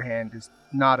the other hand, is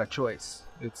not a choice.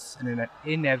 It's an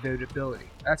inevitability.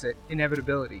 That's it,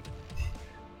 inevitability.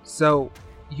 So,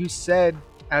 you said,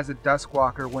 as a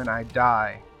Duskwalker, when I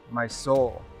die, my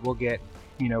soul will get,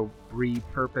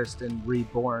 repurposed and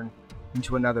reborn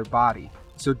into another body.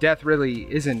 So death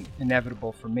really isn't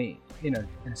inevitable for me, in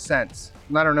a sense.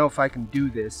 And I don't know if I can do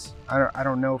this. I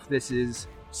don't know if this is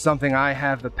something I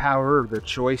have the power or the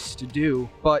choice to do.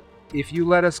 But if you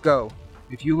let us go,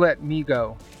 if you let me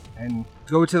go, and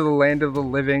go to the land of the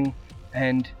living,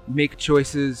 and make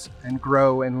choices, and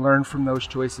grow, and learn from those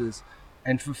choices,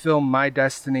 and fulfill my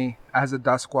destiny as a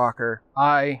Duskwalker,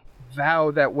 I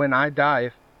vow that when I die,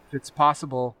 if it's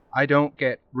possible, I don't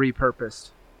get repurposed.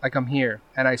 I come here,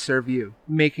 and I serve you,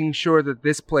 making sure that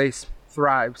this place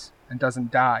thrives and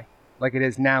doesn't die, like it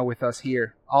is now with us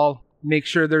here. I'll make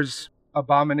sure there's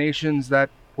abominations that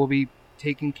will be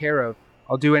taken care of.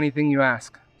 I'll do anything you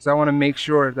ask, because I want to make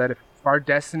sure that if our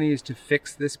destiny is to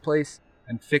fix this place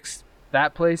and fix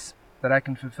that place, that I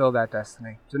can fulfill that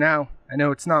destiny. So now, I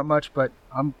know it's not much, but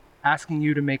I'm asking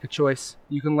you to make a choice.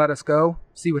 You can let us go,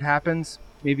 see what happens,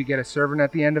 maybe get a servant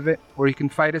at the end of it, or you can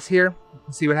fight us here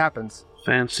and see what happens.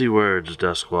 Fancy words,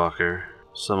 Duskwalker.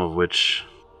 Some of which,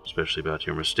 especially about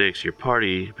your mistakes, your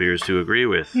party appears to agree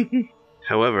with.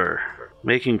 However,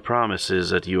 making promises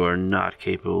that you are not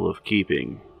capable of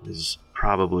keeping is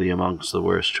probably amongst the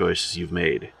worst choices you've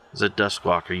made. As a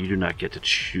Duskwalker, you do not get to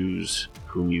choose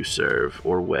whom you serve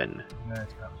or when.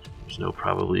 That's probably true. There's no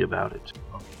probably about it.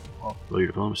 Well, Roll your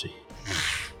diplomacy.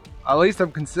 at least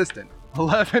I'm consistent.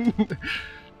 11.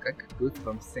 I got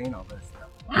goosebumps saying all this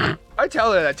stuff. I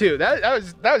tell her that too. That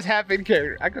was half in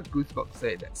character. I got goosebumps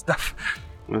saying that stuff.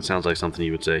 That sounds like something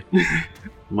you would say.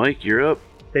 Mike, you're up.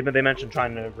 They mentioned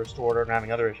trying to restore order and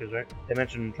having other issues, right? They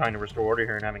mentioned trying to restore order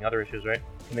here and having other issues, right?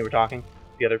 When they were talking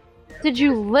together. Did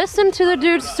you listen to the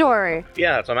dude's story?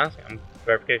 Yeah, that's what I'm asking.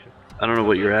 Verification. I don't know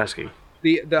what you're asking.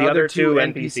 The other two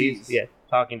NPCs. Yeah,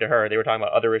 talking to her. They were talking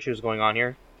about other issues going on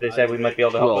here. They said we might be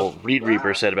able to help Well, us. Reed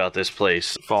Reaper said about this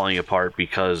place falling apart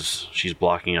because she's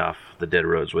blocking off the dead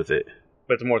roads with it.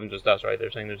 But it's more than just us, right? They're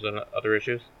saying there's other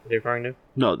issues they're referring to?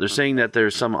 No, they're saying that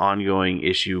there's some ongoing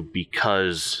issue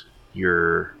because of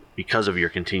your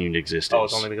continued existence. Oh,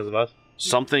 it's only because of us?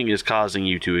 Something is causing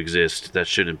you to exist that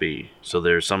shouldn't be. So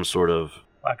there's some sort of...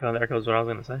 There goes what I was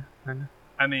going to say. Kinda.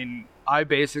 I mean, I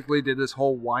basically did this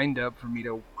whole wind up for me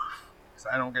to... Because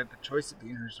I don't get the choice of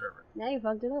being her servant. Yeah, you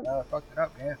fucked it up. Oh, I fucked it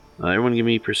up, yeah. everyone give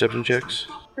me perception checks.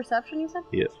 Perception, you said?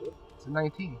 Yeah. It's a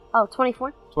 19. Oh,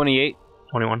 24? 28.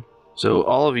 21. So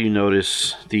all of you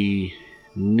notice the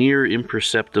near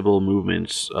imperceptible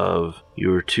movements of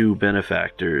your two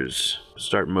benefactors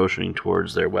start motioning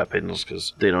towards their weapons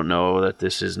because they don't know that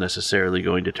this is necessarily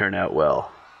going to turn out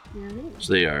well.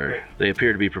 So they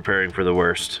appear to be preparing for the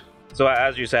worst. So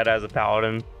as you said, as a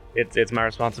paladin, it's my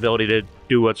responsibility to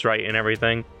do what's right and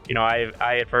everything. You know,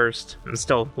 I at first am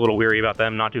still a little weary about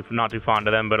them, not too fond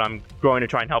of them, but I'm going to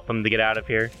try and help them to get out of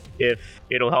here. If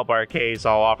it'll help our case,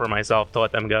 I'll offer myself to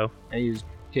let them go. And he's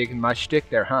taking my shtick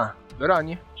there, huh? Good on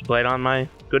you. Just played on my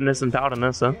goodness and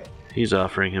paladiness, huh? He's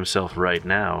offering himself right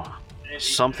now.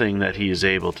 Something that he is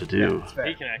able to do. It's fair.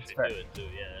 He can actually do it too,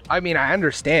 yeah. I mean, I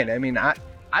understand. I mean,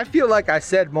 I feel like I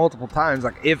said multiple times,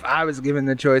 like, if I was given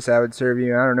the choice, I would serve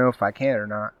you. I don't know if I can or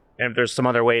not. And if there's some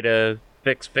other way to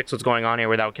fix what's going on here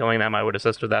without killing them, I would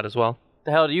assist with that as well.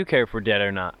 The hell do you care if we're dead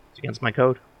or not? It's against my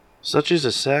code. Such is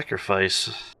a sacrifice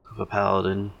of a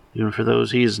paladin, even for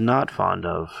those he is not fond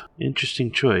of.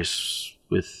 Interesting choice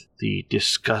with the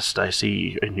disgust I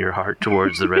see in your heart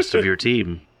towards the rest of your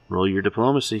team. Roll your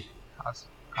diplomacy.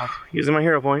 Using my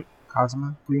hero point. Cosmo,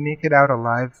 if we make it out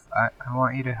alive, I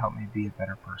want you to help me be a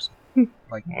better person.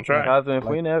 Like, I'll try. Cosmo, if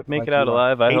we make it out you are.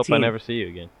 alive, I hope I 18. never see you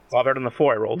again. It's a lot better than the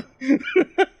 4 I rolled.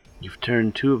 You've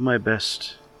turned two of my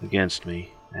best against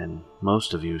me, and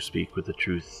most of you speak with the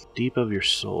truth deep of your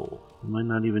soul. You might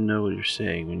not even know what you're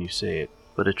saying when you say it,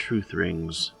 but a truth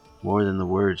rings more than the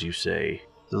words you say.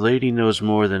 The lady knows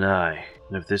more than I,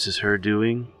 and if this is her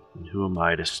doing, then who am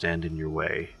I to stand in your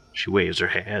way? She waves her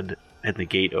hand, and the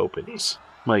gate opens.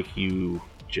 Mike, you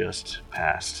just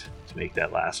passed to make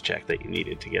that last check that you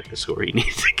needed to get the score you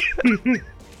needed to get.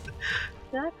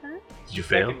 Did I pass? Did you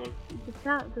fail?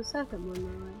 The second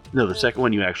one, though. No, the second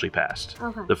one you actually passed.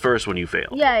 Okay. The first one you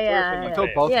failed. Yeah. I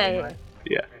told both Yeah, of them, yeah. right?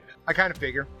 Yeah. I kind of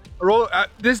figure. I roll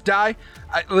this die.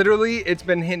 Literally, it's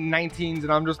been hitting 19s,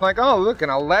 and I'm just like, oh, look,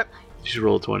 and You should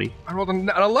roll a 20. I rolled an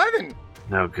 11.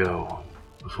 Now go,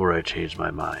 before I change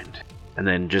my mind. And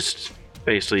then just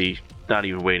basically not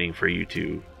even waiting for you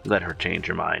to let her change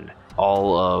her mind.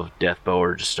 All of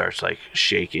Deathbower just starts like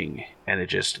shaking, and it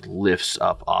just lifts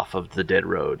up off of the dead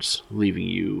roads, leaving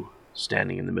you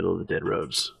standing in the middle of the dead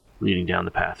roads, leading down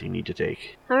the path you need to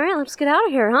take. Alright, let's get out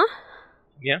of here, huh?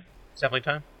 Yeah, it's definitely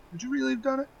time. Would you really have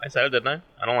done it? I said it, didn't I?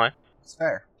 I don't lie. It's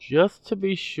fair. Just to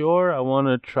be sure, I want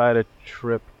to try to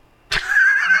trip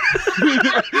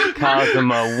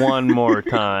Cosima one more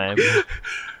time.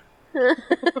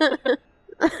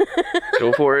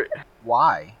 Go for it.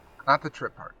 Why? Not the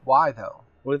trip part. Why, though?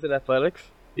 What is it, athletics?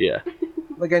 Yeah.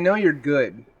 Like, I know you're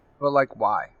good, but, like,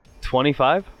 why?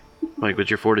 25? Mike,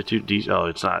 what's your fortitude DC? Oh,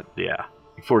 it's not. Yeah.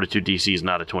 Your fortitude DC is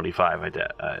not a 25.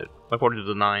 My fortitude is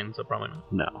a 9, so probably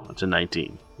not. No, it's a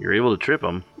 19. You're able to trip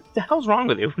him. What the hell's wrong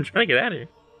with you? I'm trying to get out of here.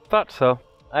 Thought so.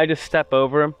 I just step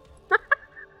over him.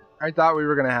 I thought we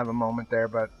were going to have a moment there,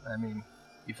 but, I mean,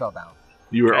 you fell down.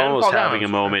 You were Yeah, almost fall down. having a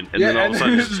moment, and then all of a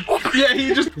sudden, yeah,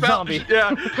 he just fell. Zombie.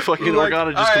 Yeah. fucking Like,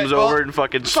 Organa just alright, comes well, over and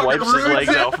fucking swipes his Rude legs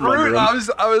it, out from under rude.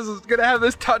 him. I was gonna have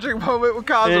this touching moment with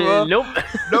Cosima. Nope.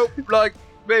 Nope. Like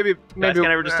maybe. Guys can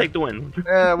never just take the win.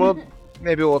 Well,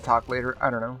 maybe we'll talk later. I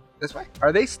don't know. This way.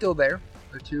 Are they still there?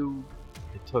 The two.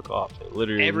 It took off. It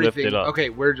literally Everything. lifted up. Okay,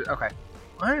 we're okay.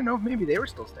 I don't know if maybe they were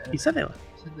still standing. He said they left.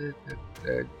 Said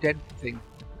the dead thing.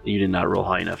 You did not roll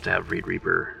high enough to have Reed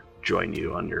Reaper join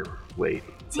you on your way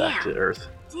back to Earth.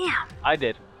 Damn. I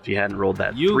did. If you hadn't rolled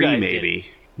that You 3, guys maybe.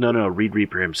 No, Reed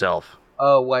Reaper himself.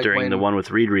 Oh, like During when the one with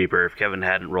Reed Reaper, if Kevin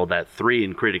hadn't rolled that 3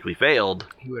 and critically failed,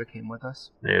 he would have came with us.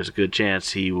 there's a good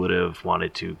chance he would have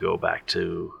wanted to go back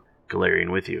to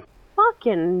Galarian with you.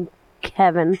 Fucking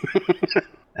Kevin.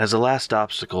 As the last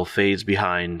obstacle fades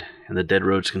behind and the dead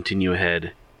roads continue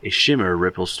ahead, a shimmer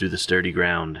ripples through the sturdy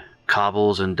ground.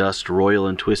 Cobbles and dust roil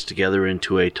and twist together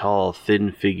into a tall,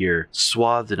 thin figure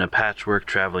swathed in a patchwork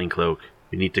traveling cloak.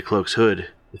 Beneath the cloak's hood,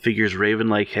 the figure's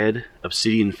raven-like head,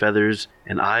 obsidian feathers,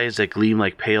 and eyes that gleam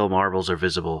like pale marbles are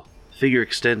visible. The figure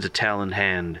extends a taloned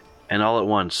hand, and all at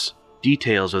once,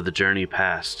 details of the journey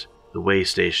past, the way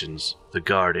stations, the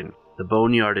garden, the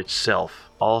boneyard itself,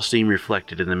 all seem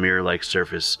reflected in the mirror-like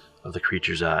surface of the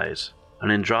creature's eyes.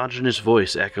 An androgynous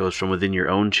voice echoes from within your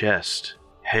own chest.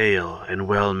 Hail and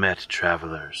well met,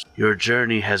 travelers. Your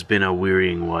journey has been a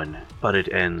wearying one, but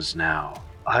it ends now.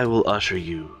 I will usher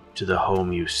you to the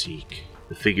home you seek.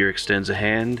 The figure extends a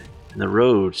hand, and the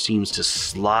road seems to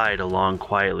slide along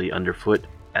quietly underfoot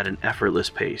at an effortless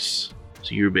pace.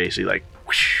 So you're basically like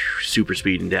whoosh, super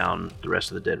speeding down the rest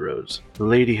of the dead roads. The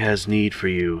lady has need for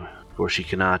you, for she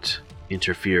cannot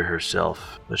interfere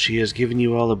herself, but she has given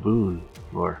you all a boon,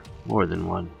 or more than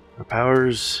one. Her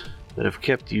powers that have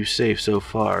kept you safe so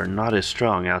far are not as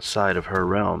strong outside of her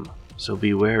realm, so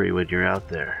be wary when you're out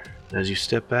there. As you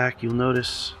step back, you'll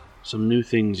notice some new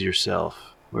things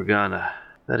yourself. Morgana,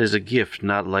 that is a gift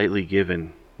not lightly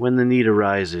given. When the need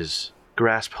arises,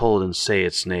 grasp hold and say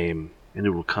its name, and it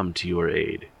will come to your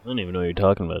aid. I don't even know what you're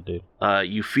talking about, dude.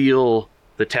 You feel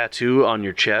the tattoo on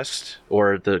your chest,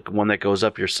 or the one that goes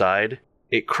up your side.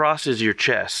 It crosses your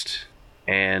chest,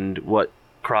 and what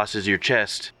crosses your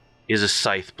chest is a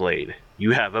scythe blade.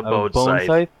 You have a bone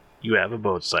scythe. You have a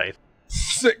bone scythe.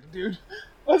 Sick, dude.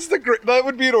 That's the great. That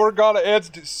would be an Organa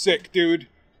answer to sick, dude.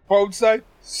 Bone scythe?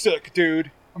 Sick,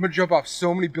 dude. I'm gonna jump off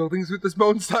so many buildings with this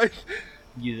bone scythe.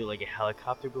 Use it like a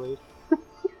helicopter blade?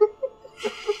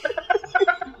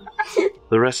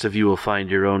 The rest of you will find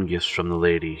your own gifts from the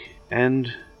lady,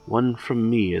 and one from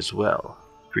me as well.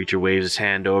 Creature waves his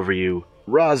hand over you.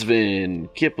 Rosvin,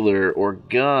 Kipler,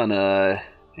 Organa,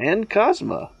 and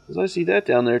Cosma, because I see that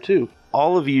down there too.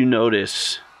 All of you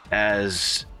notice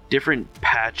as different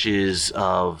patches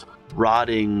of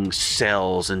rotting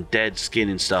cells and dead skin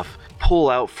and stuff pull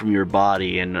out from your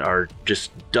body and are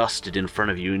just dusted in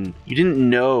front of you. And you didn't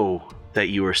know that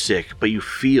you were sick, but you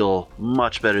feel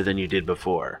much better than you did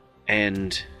before.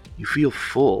 And you feel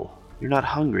full. You're not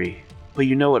hungry, but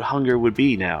you know what hunger would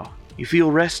be now. You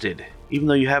feel rested, even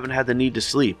though you haven't had the need to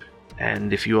sleep.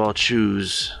 And if you all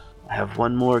choose, I have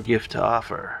one more gift to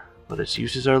offer, but its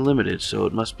uses are limited, so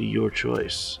it must be your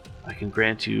choice. I can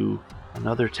grant you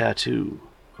another tattoo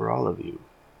for all of you.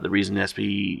 The reason it has to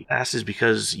be asked is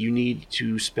because you need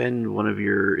to spend one of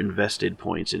your invested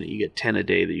points in it. You get 10 a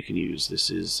day that you can use. This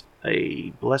is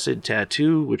a blessed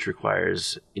tattoo, which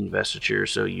requires investiture,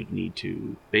 so you'd need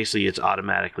to... Basically, it's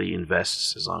automatically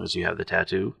invests as long as you have the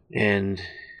tattoo. And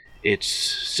it's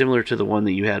similar to the one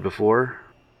that you had before,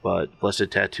 but blessed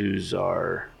tattoos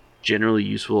are generally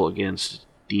useful against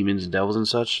demons and devils and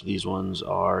such. These ones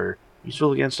are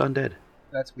useful against undead.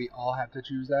 We all have to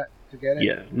choose that to get it?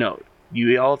 Yeah, no.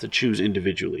 You all have to choose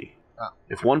individually. Oh.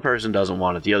 If one person doesn't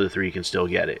want it, the other three can still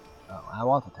get it. Oh, I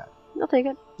want the tattoo. I'll take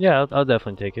it. Yeah, I'll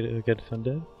definitely take it. It'll get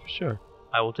undead, for sure.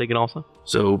 I will take it also.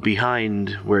 So behind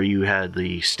where you had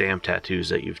the stamp tattoos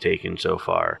that you've taken so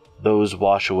far, those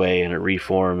wash away and it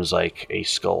reforms like a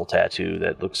skull tattoo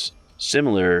that looks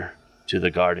similar to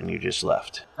the garden you just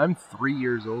left. I'm 3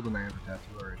 years old and I have a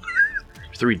tattoo already.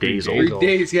 3 days old. 3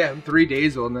 days, yeah. I'm 3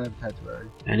 days old and I have a tattoo already.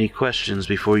 Any questions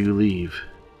before you leave?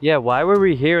 Yeah, why were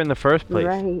we here in the first place?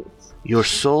 Right. Your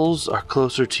souls are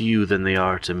closer to you than they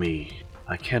are to me.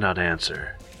 I cannot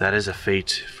answer. That is a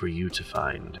fate for you to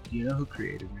find. Do you know who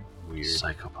created me? Weird.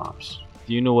 Psychopomps.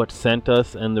 Do you know what sent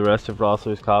us and the rest of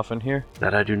Rossler's coffin here?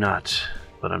 That I do not,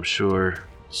 but I'm sure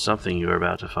something you are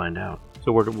about to find out.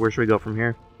 So where should we go from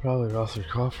here? Probably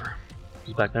Rossler's coffin.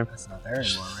 Just back there? That's not there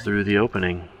anymore, right? Through the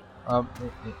opening.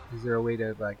 Is there a way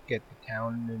to get the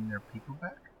town and their people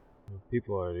back?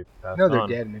 People already passed on. No, they're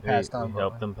dead and they passed on. We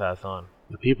helped them pass on.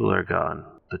 The people are gone.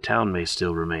 The town may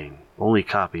still remain. Only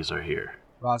copies are here.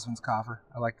 Rosvin's coffer.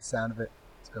 I like the sound of it.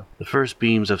 Let's go. The first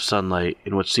beams of sunlight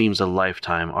in what seems a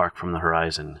lifetime arc from the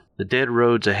horizon. The dead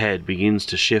roads ahead begins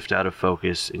to shift out of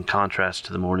focus in contrast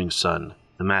to the morning sun.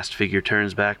 The masked figure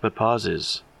turns back but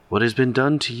pauses. What has been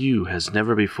done to you has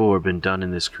never before been done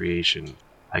in this creation.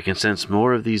 I can sense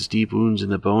more of these deep wounds in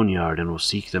the boneyard and will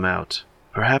seek them out.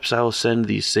 Perhaps I will send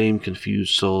these same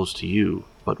confused souls to you,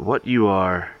 but what you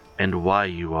are and why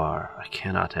you are, I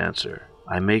cannot answer.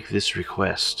 I make this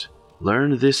request.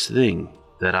 Learn this thing,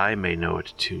 that I may know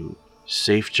it too.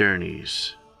 Safe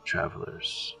journeys,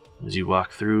 travelers. As you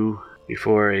walk through,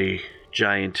 before a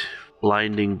giant,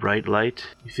 blinding bright light,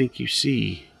 you think you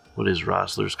see what is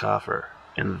Rossler's coffer.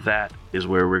 And that is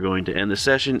where we're going to end the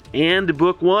session and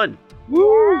book 1.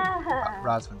 Woo! Yeah.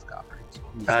 Rosvin's coffer.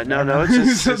 No,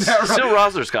 it's still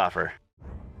Rossler's coffer.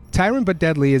 Tyrant but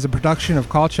Deadly is a production of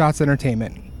Called Shots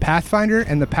Entertainment. Pathfinder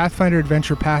and the Pathfinder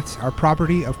Adventure Paths are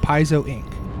property of Paizo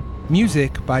Inc.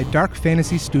 Music by Dark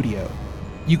Fantasy Studio.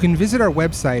 You can visit our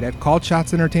website at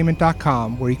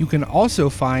calledshotsentertainment.com, where you can also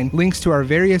find links to our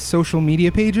various social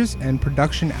media pages and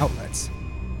production outlets.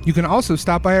 You can also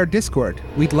stop by our Discord.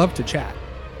 We'd love to chat.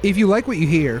 If you like what you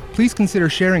hear, please consider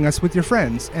sharing us with your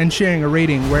friends and sharing a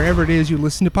rating wherever it is you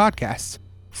listen to podcasts.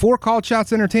 For Called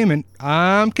Shots Entertainment,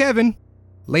 I'm Kevin.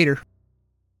 Later.